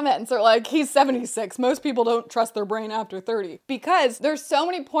the comments are like, he's 76. Most people don't trust their brain after 30. Because there's so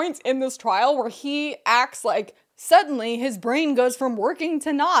many points in this trial where he acts like suddenly his brain goes from working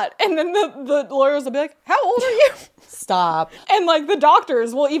to not. And then the lawyers will be like, how old are you? Stop. And like the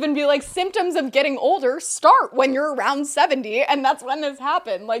doctors will even be like, symptoms of getting older start when you're around 70. And that's when this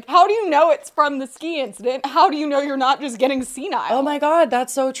happened. Like, how do you know it's from the ski incident? How do you know you're not just getting senile? Oh my God,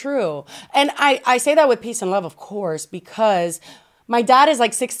 that's so true. And I say that with peace and love, of course, because my dad is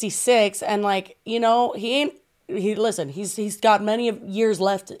like 66 and like, you know, he's got many years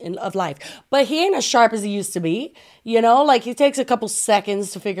left of life, but he ain't as sharp as he used to be, you know, like he takes a couple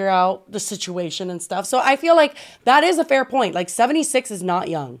seconds to figure out the situation and stuff. So I feel like that is a fair point. Like 76 is not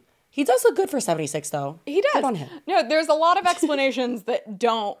young. He does look good for 76 though. He does. Good on him. No, there's a lot of explanations that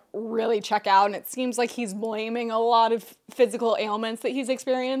don't really check out, and it seems like he's blaming a lot of physical ailments that he's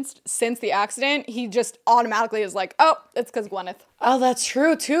experienced since the accident. He just automatically is like, oh, it's because Gwenyth. Oh, that's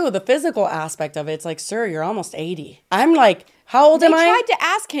true too. The physical aspect of it. It's like, sir, you're almost 80. I'm like, how old am I? They tried to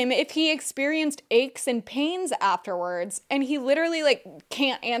ask him if he experienced aches and pains afterwards, and he literally like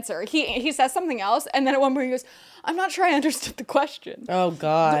can't answer. He says something else, and then at one point he goes, I'm not sure I understood the question. Oh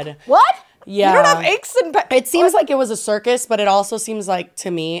God. What? Yeah. You don't have aches and pains? It seems like it was a circus, but it also seems like,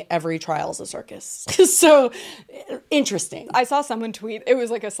 to me, every trial's a circus. So, interesting. I saw someone tweet, it was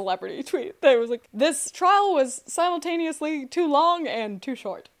like a celebrity tweet, that was like, this trial was simultaneously too long and too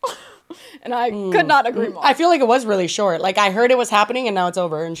short. And I could not agree more. I feel like it was really short. Like, I heard it was happening and now it's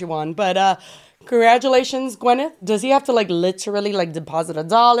over and she won. But, congratulations, Gwenyth. Does he have to, like, literally, like, deposit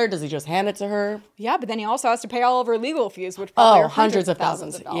 $1? Does he just hand it to her? Yeah, but then he also has to pay all of her legal fees, which probably are hundreds of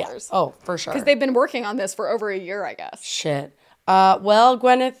thousands of dollars. Yeah. Oh, for sure. Because they've been working on this for over a year, I guess. Shit. Well,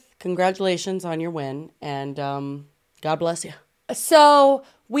 Gwenyth, congratulations on your win, and God bless you. So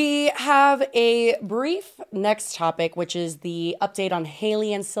we have a brief next topic, which is the update on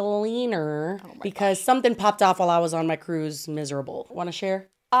Hailey and Selena, because something popped off while I was on my cruise miserable. Want to share?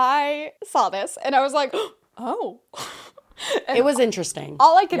 I saw this and I was like, oh. It was interesting.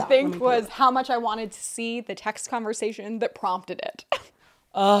 All I could think was how much I wanted to see the text conversation that prompted it.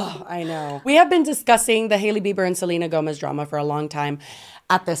 Oh, I know. We have been discussing the Hailey Bieber and Selena Gomez drama for a long time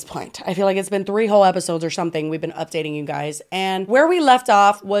at this point. I feel like it's been 3 whole episodes or something. We've been updating you guys. And where we left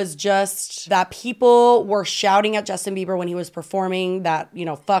off was just that people were shouting at Justin Bieber when he was performing that, you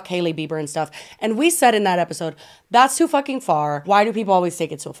know, fuck Hailey Bieber and stuff. And we said in that episode, that's too fucking far. Why do people always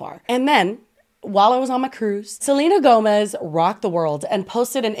take it so far? And then, while I was on my cruise, Selena Gomez rocked the world and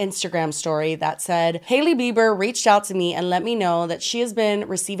posted an Instagram story that said, Hailey Bieber reached out to me and let me know that she has been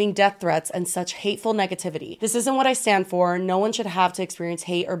receiving death threats and such hateful negativity. This isn't what I stand for. No one should have to experience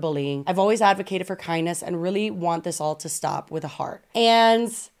hate or bullying. I've always advocated for kindness and really want this all to stop with a heart.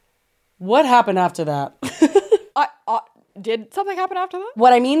 And what happened after that? Did something happen after that?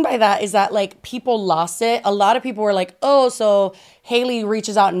 What I mean by that is that, like, people lost it. A lot of people were like, oh, so Hailey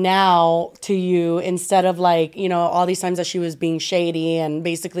reaches out now to you instead of, like, you know, all these times that she was being shady and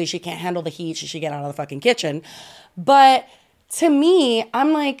basically she can't handle the heat. She should get out of the fucking kitchen. But to me,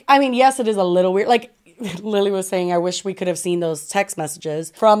 I'm like, I mean, yes, it is a little weird. Like, Lily was saying, I wish we could have seen those text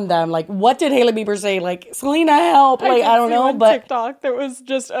messages from them. Like, what did Hailey Bieber say? Like, Selena, help. Like, I don't know, but TikTok, there was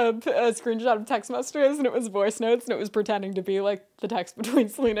just a screenshot of text messages, and it was voice notes, and it was pretending to be like the text between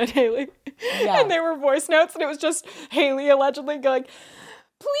Selena and Hailey. Yeah. And they were voice notes, and it was just Hailey allegedly going,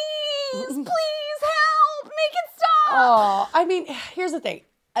 please help, make it stop. Oh, I mean, here's the thing.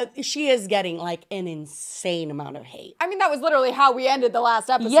 she is getting like an insane amount of hate. I mean, that was literally how we ended the last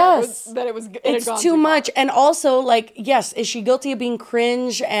episode. Yes. It's too much. And also, like, yes, is she guilty of being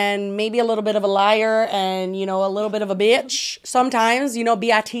cringe and maybe a little bit of a liar and, you know, a little bit of a bitch sometimes, you know,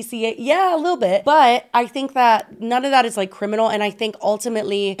 B-I-T-C-A? Yeah, a little bit. But I think that none of that is like criminal. And I think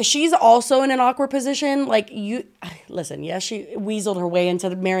ultimately she's also in an awkward position. Like, listen, yes, she weaseled her way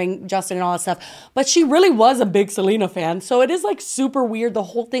into marrying Justin and all that stuff, but she really was a big Selena fan. So it is like super weird. The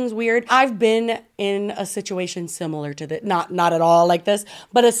whole thing's weird. I've been in a situation similar to this, not at all like this,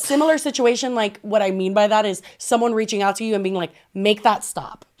 but a similar situation. Like, what I mean by that is someone reaching out to you and being like, make that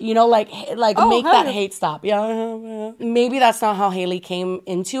stop. You know, like make that hate stop. Yeah. Maybe that's not how Hailey came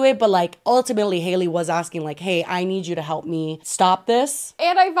into it, but like ultimately Hailey was asking like, hey, I need you to help me stop this.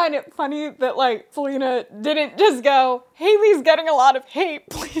 And I find it funny that like Selena didn't just go, Hailey's getting a lot of hate,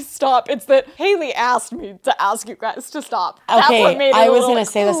 please stop. It's that Hailey asked me to ask you guys to stop. That's what made it I was gonna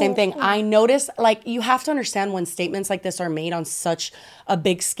say the same thing. I noticed, like, you have to understand when statements like this are made on such a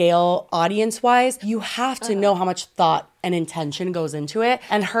big scale audience-wise, you have to know how much thought and intention goes into it.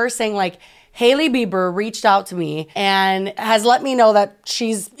 And her saying like, Hailey Bieber reached out to me and has let me know that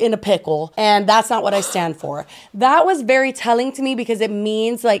she's in a pickle and that's not what I stand for. That was very telling to me because it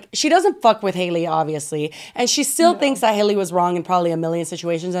means like she doesn't fuck with Hailey, obviously. And she still thinks that Hailey was wrong in probably a million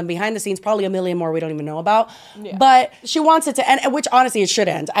situations and behind the scenes, probably a million more we don't even know about. Yeah. But she wants it to end, which honestly it should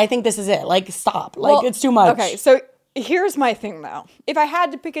end. I think this is it. Like, stop. Like, it's too much. Okay, so here's my thing though. If I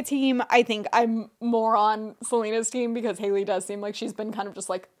had to pick a team, I think I'm more on Selena's team because Hailey does seem like she's been kind of just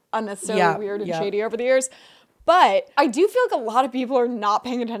like unnecessarily weird and shady over the years. But I do feel like a lot of people are not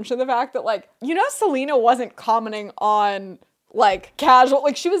paying attention to the fact that, like, you know, Selena wasn't commenting on like casual,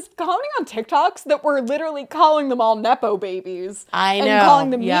 like she was commenting on TikToks that were literally calling them all Nepo babies. I know. And calling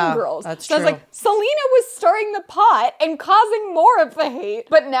them mean girls. That's so true. I was like, Selena was stirring the pot and causing more of the hate,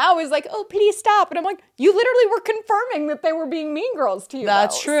 but now is like, oh, please stop. And I'm like, you literally were confirming that they were being mean girls to you.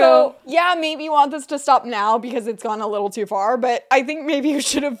 That's though. true. So yeah, maybe you want this to stop now because it's gone a little too far, but I think maybe you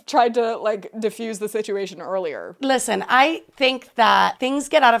should have tried to like diffuse the situation earlier. Listen, I think that things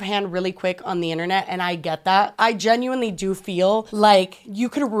get out of hand really quick on the internet, and I get that. I genuinely do feel like you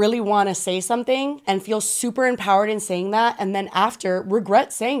could really want to say something and feel super empowered in saying that, and then after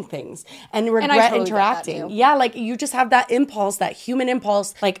regret saying things and regret interacting. Yeah, like you just have that impulse, that human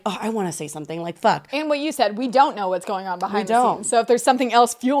impulse, like, oh, I want to say something, like, fuck. And what you said, we don't know what's going on behind the scenes. So if there's something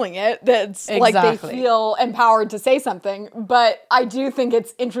else fueling it, that's like they feel empowered to say something. But I do think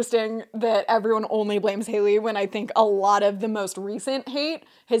it's interesting that everyone only blames Hailey when I think a lot of the most recent hate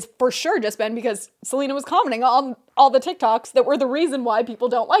has for sure just been because Selena was commenting on all the TikToks that were the reason why people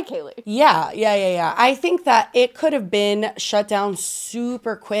don't like Hailey. Yeah. I think that it could have been shut down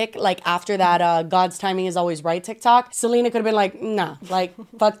super quick, like after that God's timing is always right TikTok. Selena could have been like, nah, like,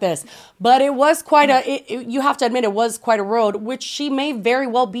 fuck this. But it was quite you have to admit, it was quite a road, which she may very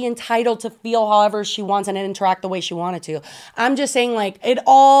well be entitled to feel however she wants and interact the way she wanted to. I'm just saying, like, it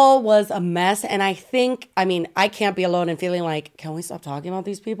all was a mess. And I think, I mean, I can't be alone in feeling like, can we stop talking about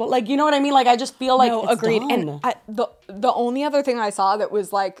these people? Like, you know what I mean? Like, I just feel like it's agreed. done. And the only other thing I saw that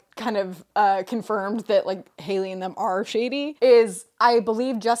was like kind of confirmed that like Hailey and them are shady is I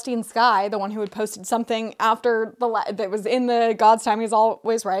believe Justine Skye, the one who had posted something after that was in the God's Timing is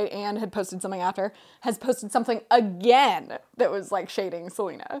Always Right and had posted something after, has posted something again that was like shading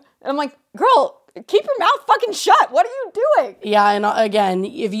Selena. And I'm like, girl, keep your mouth fucking shut. What are you doing? Yeah, and again,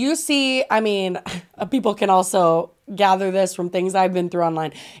 if you see, I mean, people can also gather this from things I've been through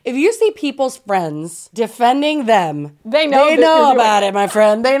online. If you see people's friends defending them, they know about it, my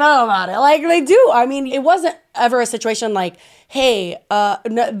friend. They know about it. Like, they do. I mean, it wasn't ever a situation like, hey,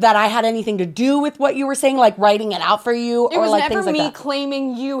 that I had anything to do with what you were saying, like writing it out for you, it or was like never things like me that.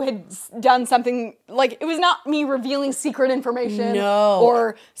 claiming you had done something, like it was not me revealing secret information No.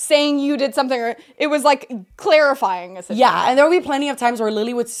 or saying you did something, or it was like clarifying a situation. Yeah, and there would be plenty of times where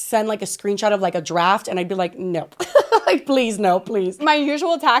Lily would send like a screenshot of like a draft and I'd be like, no. Like, please, no, please. My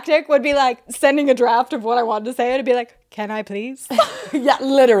usual tactic would be like sending a draft of what I wanted to say and it'd be like, can I please? Yeah,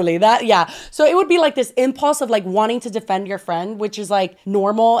 literally that. Yeah. So it would be like this impulse of like wanting to defend your friend, which is like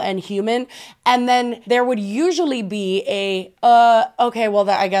normal and human. And then there would usually be a, okay, well,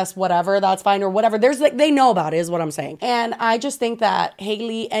 I guess whatever, that's fine or whatever. There's like, they know about it is what I'm saying. And I just think that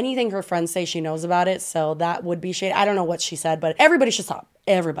Hailey, anything her friends say, she knows about it. So that would be shade. I don't know what she said, but everybody should stop.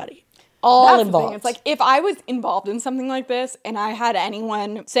 Everybody. All involved. The thing. It's like, if I was involved in something like this and I had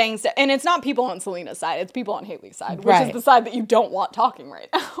anyone saying stuff, and it's not people on Selena's side, it's people on Hailey's side, which is the side that you don't want talking right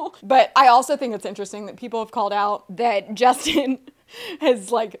now. But I also think it's interesting that people have called out that Justin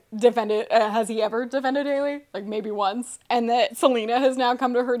has like defended, has he ever defended Hailey? Like maybe once. And that Selena has now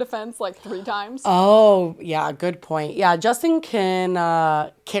come to her defense like 3 times. Oh, yeah, good point. Yeah, Justin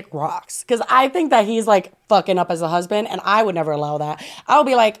can kick rocks. Because I think that he's like fucking up as a husband, and I would never allow that. I'll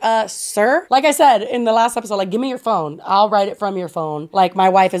be like, sir? Like I said in the last episode, like, give me your phone. I'll write it from your phone. Like, my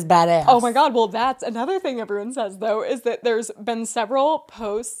wife is badass. Oh my God. Well, that's another thing everyone says, though, is that there's been several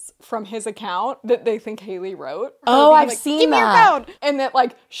posts from his account that they think Hailey wrote. Oh, I've like, seen give that. me your phone. And that,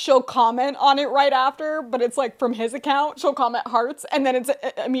 like, she'll comment on it right after, but it's, like, from his account. She'll comment hearts, and then it's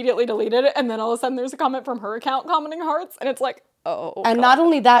immediately deleted. And then all of a sudden there's a comment from her account commenting hearts, and it's like, oh. And God. not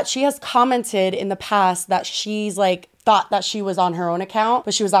only that, she has commented in the past that she's like, thought that she was on her own account,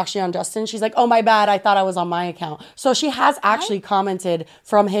 but she was actually on Justin. She's like, oh, my bad. I thought I was on my account. So she has actually commented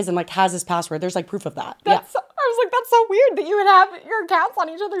from his and like has his password. There's like proof of that. I was like, that's so weird that you would have your accounts on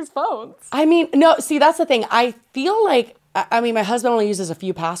each other's phones. I mean, no, see, that's the thing. I feel like, I mean, my husband only uses a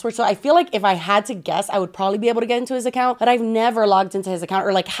few passwords, so I feel like if I had to guess, I would probably be able to get into his account, but I've never logged into his account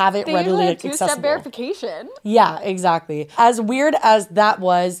or like have it readily accessible. Two-step verification. Yeah, exactly. As weird as that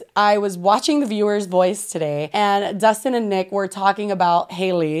was, I was watching the viewer's voice today, and Dustin and Nick were talking about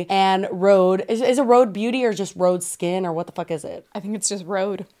Hailey and Rhode. Is it Rhode Beauty or just Rhode Skin, or what the fuck is it? I think it's just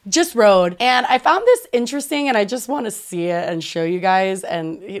Rhode. Just Rhode. And I found this interesting, and I just want to see it and show you guys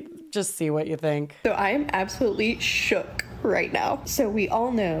and just see what you think. So I am absolutely shook right now. So we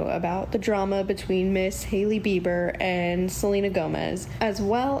all know about the drama between Miss Hailey Bieber and Selena Gomez, as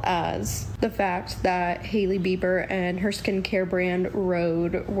well as the fact that Hailey Bieber and her skincare brand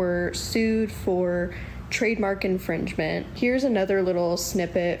Rhode were sued for trademark infringement. Here's another little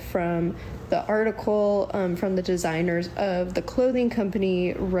snippet from the article from the designers of the clothing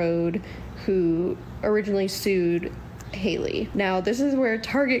company Rhode, who originally sued Hailey. Now, this is where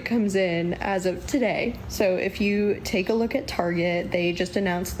Target comes in as of today. So if you take a look at Target, they just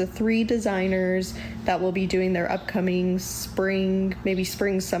announced the 3 designers that will be doing their upcoming spring, maybe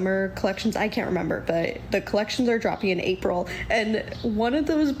summer collections. I can't remember, but the collections are dropping in April. And one of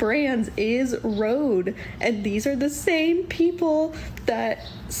those brands is Rhode. And these are the same people that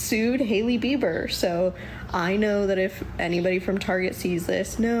sued Hailey Bieber. So I know that if anybody from Target sees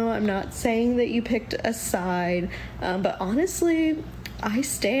this, no, I'm not saying that you picked a side, but honestly, I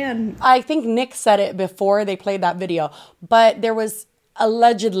stand. I think Nick said it before they played that video, but there was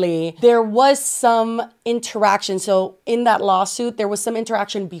some interaction. So in that lawsuit, there was some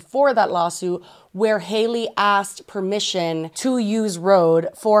interaction before that lawsuit where Hailey asked permission to use Rhode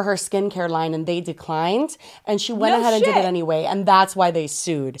for her skincare line and they declined, and she went ahead and did it anyway, and that's why they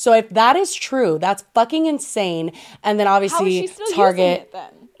sued. So if that is true, that's fucking insane. And then obviously How is she still Target, using it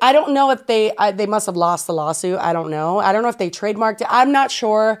then? I don't know if they must have lost the lawsuit. I don't know. I don't know if they trademarked it. I'm not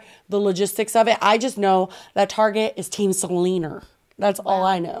sure the logistics of it. I just know that Target is Team Selena. That's all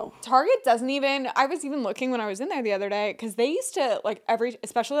I know. Target doesn't even, I was even looking when I was in there the other day, because they used to, like,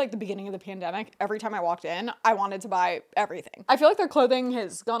 especially like the beginning of the pandemic, every time I walked in, I wanted to buy everything. I feel like their clothing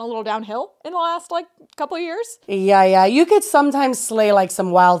has gone a little downhill in the last, like, couple of years. Yeah. You could sometimes slay, like,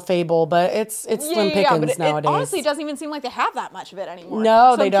 some wild fable, but it's slim pickings nowadays. It honestly doesn't even seem like they have that much of it anymore.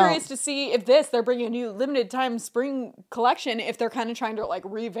 No, so they don't. I'm curious to see if they're bringing a new limited time spring collection, if they're kind of trying to, like,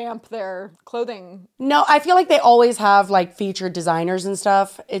 revamp their clothing. No, I feel like they always have, like, featured designers and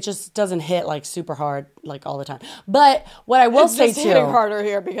stuff. It just doesn't hit like super hard like all the time. But what I will say just too, hitting harder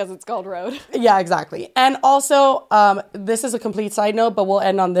here because it's called Rhode. Yeah, exactly. And also, this is a complete side note, but we'll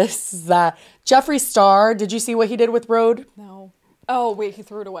end on this. Is that Jeffree Star? Did you see what he did with Rhode? No. Oh wait, he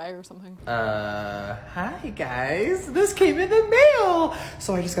threw it away or something. Hi guys. This came in the mail.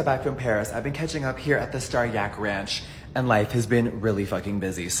 So I just got back from Paris. I've been catching up here at the Star Yak Ranch, and life has been really fucking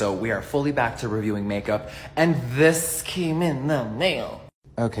busy. So we are fully back to reviewing makeup, and this came in the mail.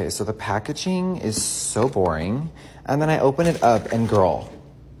 Okay, so the packaging is so boring, and then I open it up, and girl,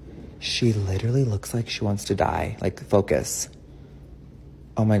 she literally looks like she wants to die. Like, focus.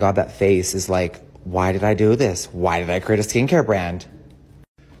 Oh my god, that face is like, why did I do this? Why did I create a skincare brand?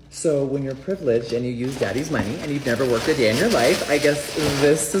 So when you're privileged and you use daddy's money and you've never worked a day in your life, I guess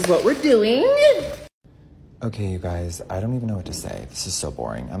this is what we're doing. Okay, you guys, I don't even know what to say. This is so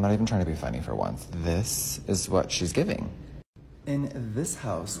boring. I'm not even trying to be funny for once. This is what she's giving. In this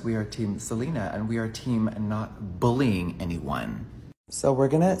house, we are Team Selena, and we are team not bullying anyone. So we're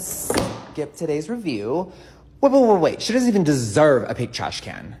gonna skip today's review. Wait. She doesn't even deserve a pink trash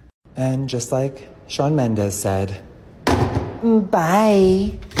can. And just like Shawn Mendes said,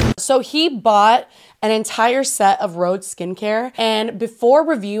 bye. So he bought an entire set of Rhode skincare. And before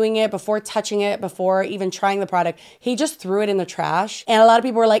reviewing it, before touching it, before even trying the product, he just threw it in the trash. And a lot of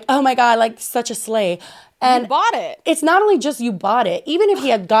people were like, oh my God, like such a slay. And you bought it. It's not only just you bought it. Even if he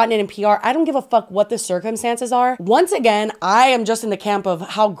had gotten it in PR, I don't give a fuck what the circumstances are. Once again, I am just in the camp of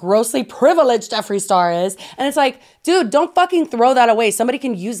how grossly privileged Jeffree Star is. And it's like, dude, don't fucking throw that away. Somebody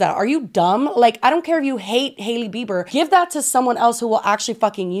can use that. Are you dumb? Like, I don't care if you hate Hailey Bieber. Give that to someone else who will actually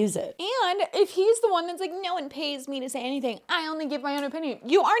fucking use it. And if he's the one that's like, no one pays me to say anything, I only give my own opinion.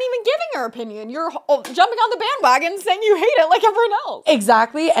 You aren't even giving your opinion. You're jumping on the bandwagon saying you hate it like everyone else.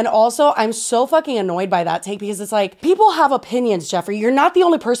 Exactly. And also, I'm so fucking annoyed by that take because it's like, people have opinions, Jeffree. You're not the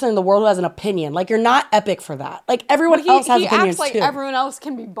only person in the world who has an opinion. Like, you're not epic for that. Like, everyone else has opinions too. He acts like everyone else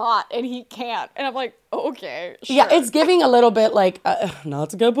can be bought and he can't. And I'm like, okay, sure. Yeah, it's giving a little bit like, not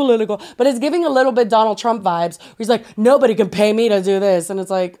to get political, but it's giving a little bit Donald Trump vibes. Where he's like, nobody can pay me to do this. And it's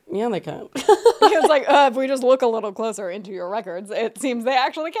like, yeah, they can. It's like, if we just look a little closer into your records, it seems they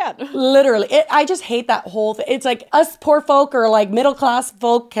actually can. Literally. I just hate that whole thing. It's like us poor folk or like middle class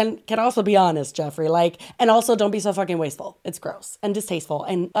folk can also be honest, Jeffree. Like, and also don't be so fucking wasteful. It's gross and distasteful.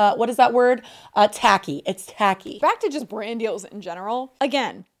 And what is that word? Tacky. It's tacky. Back to just brand deals in general.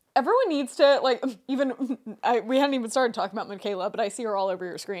 Again, everyone needs to, like, we hadn't even started talking about Michaela, but I see her all over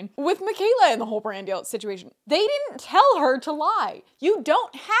your screen. With Michaela and the whole brand deal situation, they didn't tell her to lie. You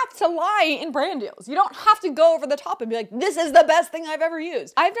don't have to lie in brand deals. You don't have to go over the top and be like, this is the best thing I've ever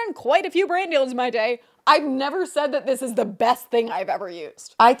used. I've done quite a few brand deals in my day. I've never said that this is the best thing I've ever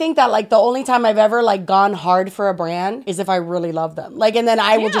used. I think that like the only time I've ever like gone hard for a brand is if I really love them. Like, and then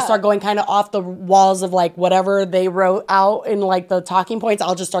I will just start going kind of off the walls of like whatever they wrote out in like the talking points.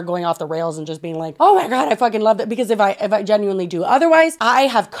 I'll just start going off the rails and just being like, oh my God, I fucking loved it. Because if I genuinely do. Otherwise, I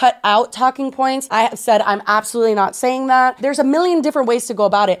have cut out talking points. I have said I'm absolutely not saying that. There's a million different ways to go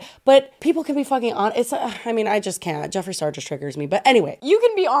about it, but people can be fucking honest. I just can't. Jeffree Star just triggers me. But anyway. You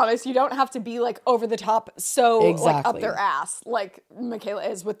can be honest. You don't have to be like over the top so exactly. like up their ass like Michaela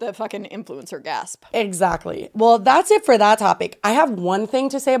is with the fucking influencer gasp. Exactly. Well, that's it for that topic. I have one thing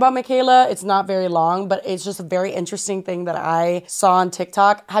to say about Michaela. It's not very long, but it's just a very interesting thing that I saw on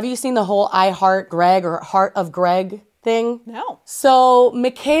TikTok. Have you seen the whole I Heart Greg or Heart of Greg thing? No. So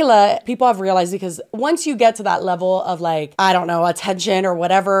Michaela, people have realized, because once you get to that level of like, I don't know, attention or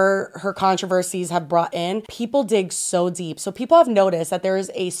whatever her controversies have brought in, people dig so deep. So people have noticed that there is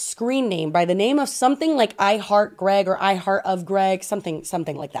a screen name by the name of something like I Heart Greg or I Heart of Greg, something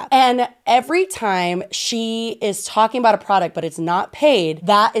like that. And every time she is talking about a product, but it's not paid,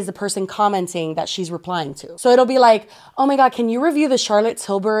 that is the person commenting that she's replying to. So it'll be like, oh my God, can you review the Charlotte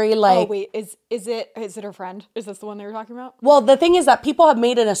Tilbury? Like, oh wait, is it her friend? Is this the one they were talking about? Well, the thing is that people have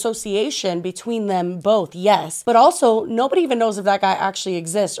made an association between them both, yes. But also, nobody even knows if that guy actually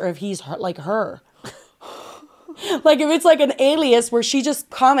exists or if he's like her. Like if it's like an alias where she just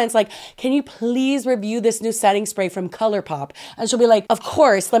comments like, can you please review this new setting spray from ColourPop? And she'll be like, of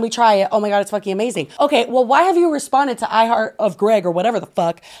course, let me try it. Oh my God, it's fucking amazing. Okay, well, why have you responded to I Heart of Greg or whatever the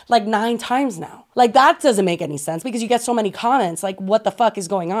fuck like 9 times now? Like that doesn't make any sense because you get so many comments. Like what the fuck is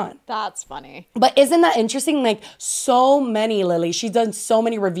going on? That's funny. But isn't that interesting? Like so many, Lily, she's done so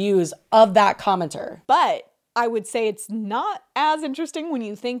many reviews of that commenter. But I would say it's not as interesting when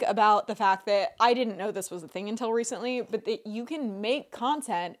you think about the fact that I didn't know this was a thing until recently, but that you can make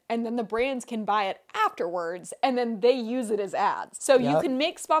content and then the brands can buy it afterwards and then they use it as ads. So you can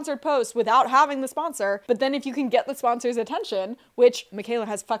make sponsored posts without having the sponsor, but then if you can get the sponsor's attention, which Michaela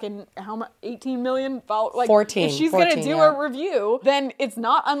has fucking how much 18 million like 14. If she's gonna do a review, then it's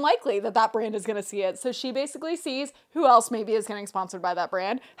not unlikely that that brand is gonna see it. So she basically sees who else maybe is getting sponsored by that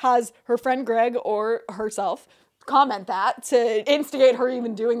brand, has her friend Greg or herself comment that to instigate her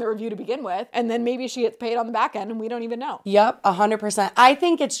even doing the review to begin with, and then maybe she gets paid on the back end and we don't even know. Yep, 100%. I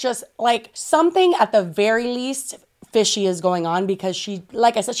think it's just like something at the very least fishy is going on because she,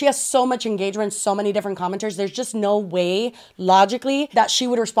 like I said, she has so much engagement, so many different commenters. There's just no way logically that she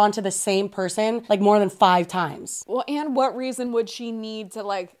would respond to the same person like more than 5 times. Well, and what reason would she need to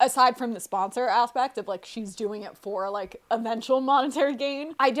like, aside from the sponsor aspect of like she's doing it for like eventual monetary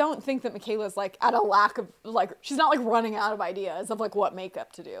gain? I don't think that Michaela's like at a lack of like, she's not like running out of ideas of like what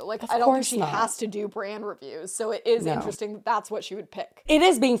makeup to do. Like I don't think she has to do brand reviews. So it is interesting that that's what she would pick. It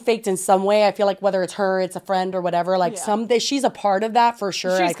is being faked in some way. I feel like whether it's her, it's a friend or whatever, like she's a part of that for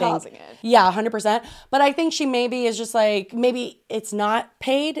sure. She's I think. causing it. Yeah, 100%. But I think she maybe is just like, maybe it's not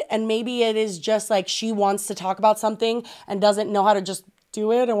paid and maybe it is just like she wants to talk about something and doesn't know how to just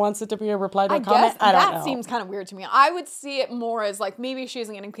do it and wants it to be a reply to I a comment. guess I don't that know. seems kind of weird to me. I would see it more as like maybe she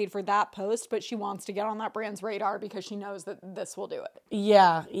isn't getting paid for that post, but she wants to get on that brand's radar because she knows that this will do it.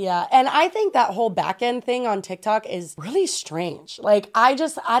 Yeah. And I think that whole back end thing on TikTok is really strange. Like, I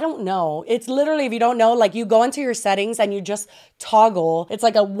don't know. It's literally, if you don't know, like you go into your settings and you just toggle. It's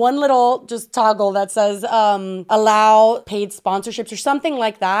like a one little just toggle that says allow paid sponsorships or something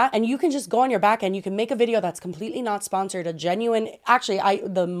like that. And you can just go on your back end. You can make a video that's completely not sponsored, a genuine, actually,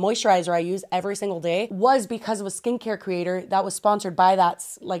 the moisturizer I use every single day was because of a skincare creator that was sponsored by that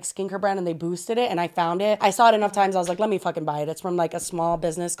like skincare brand, and they boosted it, and I found it. I saw it enough times. I was like, let me fucking buy it. It's from like a small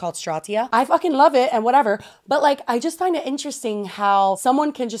business called Stratia. I fucking love it and whatever. But like, I just find it interesting how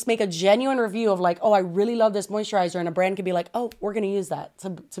someone can just make a genuine review of like, oh, I really love this moisturizer, and a brand could be like, oh, we're going to use that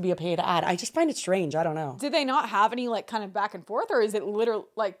to be a paid ad. I just find it strange. I don't know. Did they not have any like kind of back and forth, or is it literally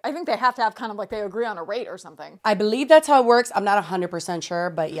like, I think they have to have kind of like they agree on a rate or something. I believe that's how it works. I'm not 100% sure,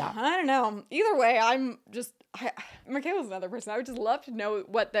 but yeah. I don't know. Either way, Michaela's another person. I would just love to know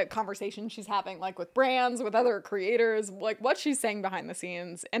what the conversation she's having, like with brands, with other creators, like what she's saying behind the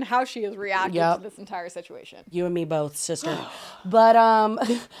scenes and how she has reacted to this entire situation. You and me both, sister. But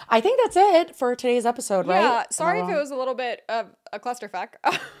I think that's it for today's episode, right? Yeah, sorry if it was a little bit of a clusterfuck.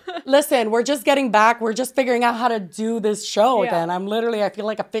 Listen, we're just getting back. We're just figuring out how to do this show again. I feel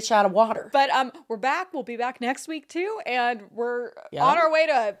like a fish out of water. But we're back. We'll be back next week too. And we're on our way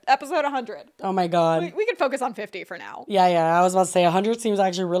to episode 100. Oh my God. We can focus on 50 for now. Yeah. I was about to say 100 seems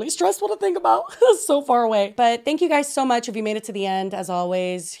actually really stressful to think about. So far away. But thank you guys so much if you made it to the end. As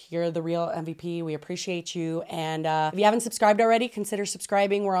always, you're the real MVP. We appreciate you. And if you haven't subscribed already, consider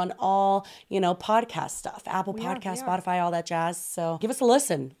subscribing. We're on all, podcast stuff. Apple Podcasts, Spotify, all that jazz. So give us a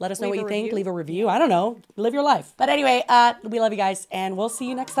listen. Let us know what you think. Leave a review. I don't know. Live your life. But anyway, we love you guys, and we'll see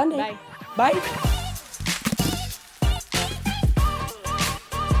you next Sunday. Bye. Bye.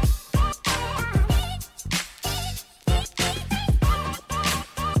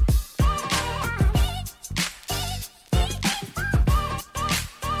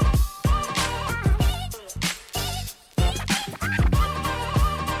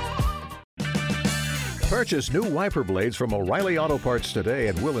 Purchase new wiper blades from O'Reilly Auto Parts today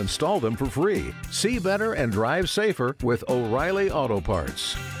and we'll install them for free. See better and drive safer with O'Reilly Auto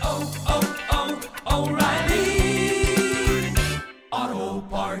Parts. O'Reilly Auto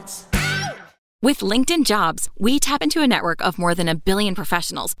Parts. With LinkedIn Jobs, we tap into a network of more than 1 billion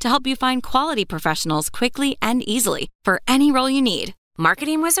professionals to help you find quality professionals quickly and easily for any role you need.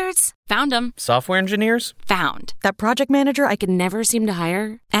 Marketing wizards? Found them. Software engineers? Found. That project manager I could never seem to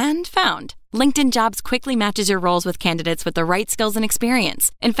hire? And found. LinkedIn Jobs quickly matches your roles with candidates with the right skills and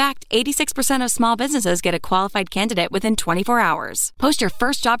experience. In fact, 86% of small businesses get a qualified candidate within 24 hours. Post your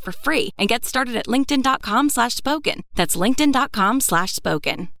first job for free and get started at linkedin.com/spoken. That's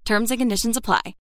linkedin.com/spoken. Terms and conditions apply.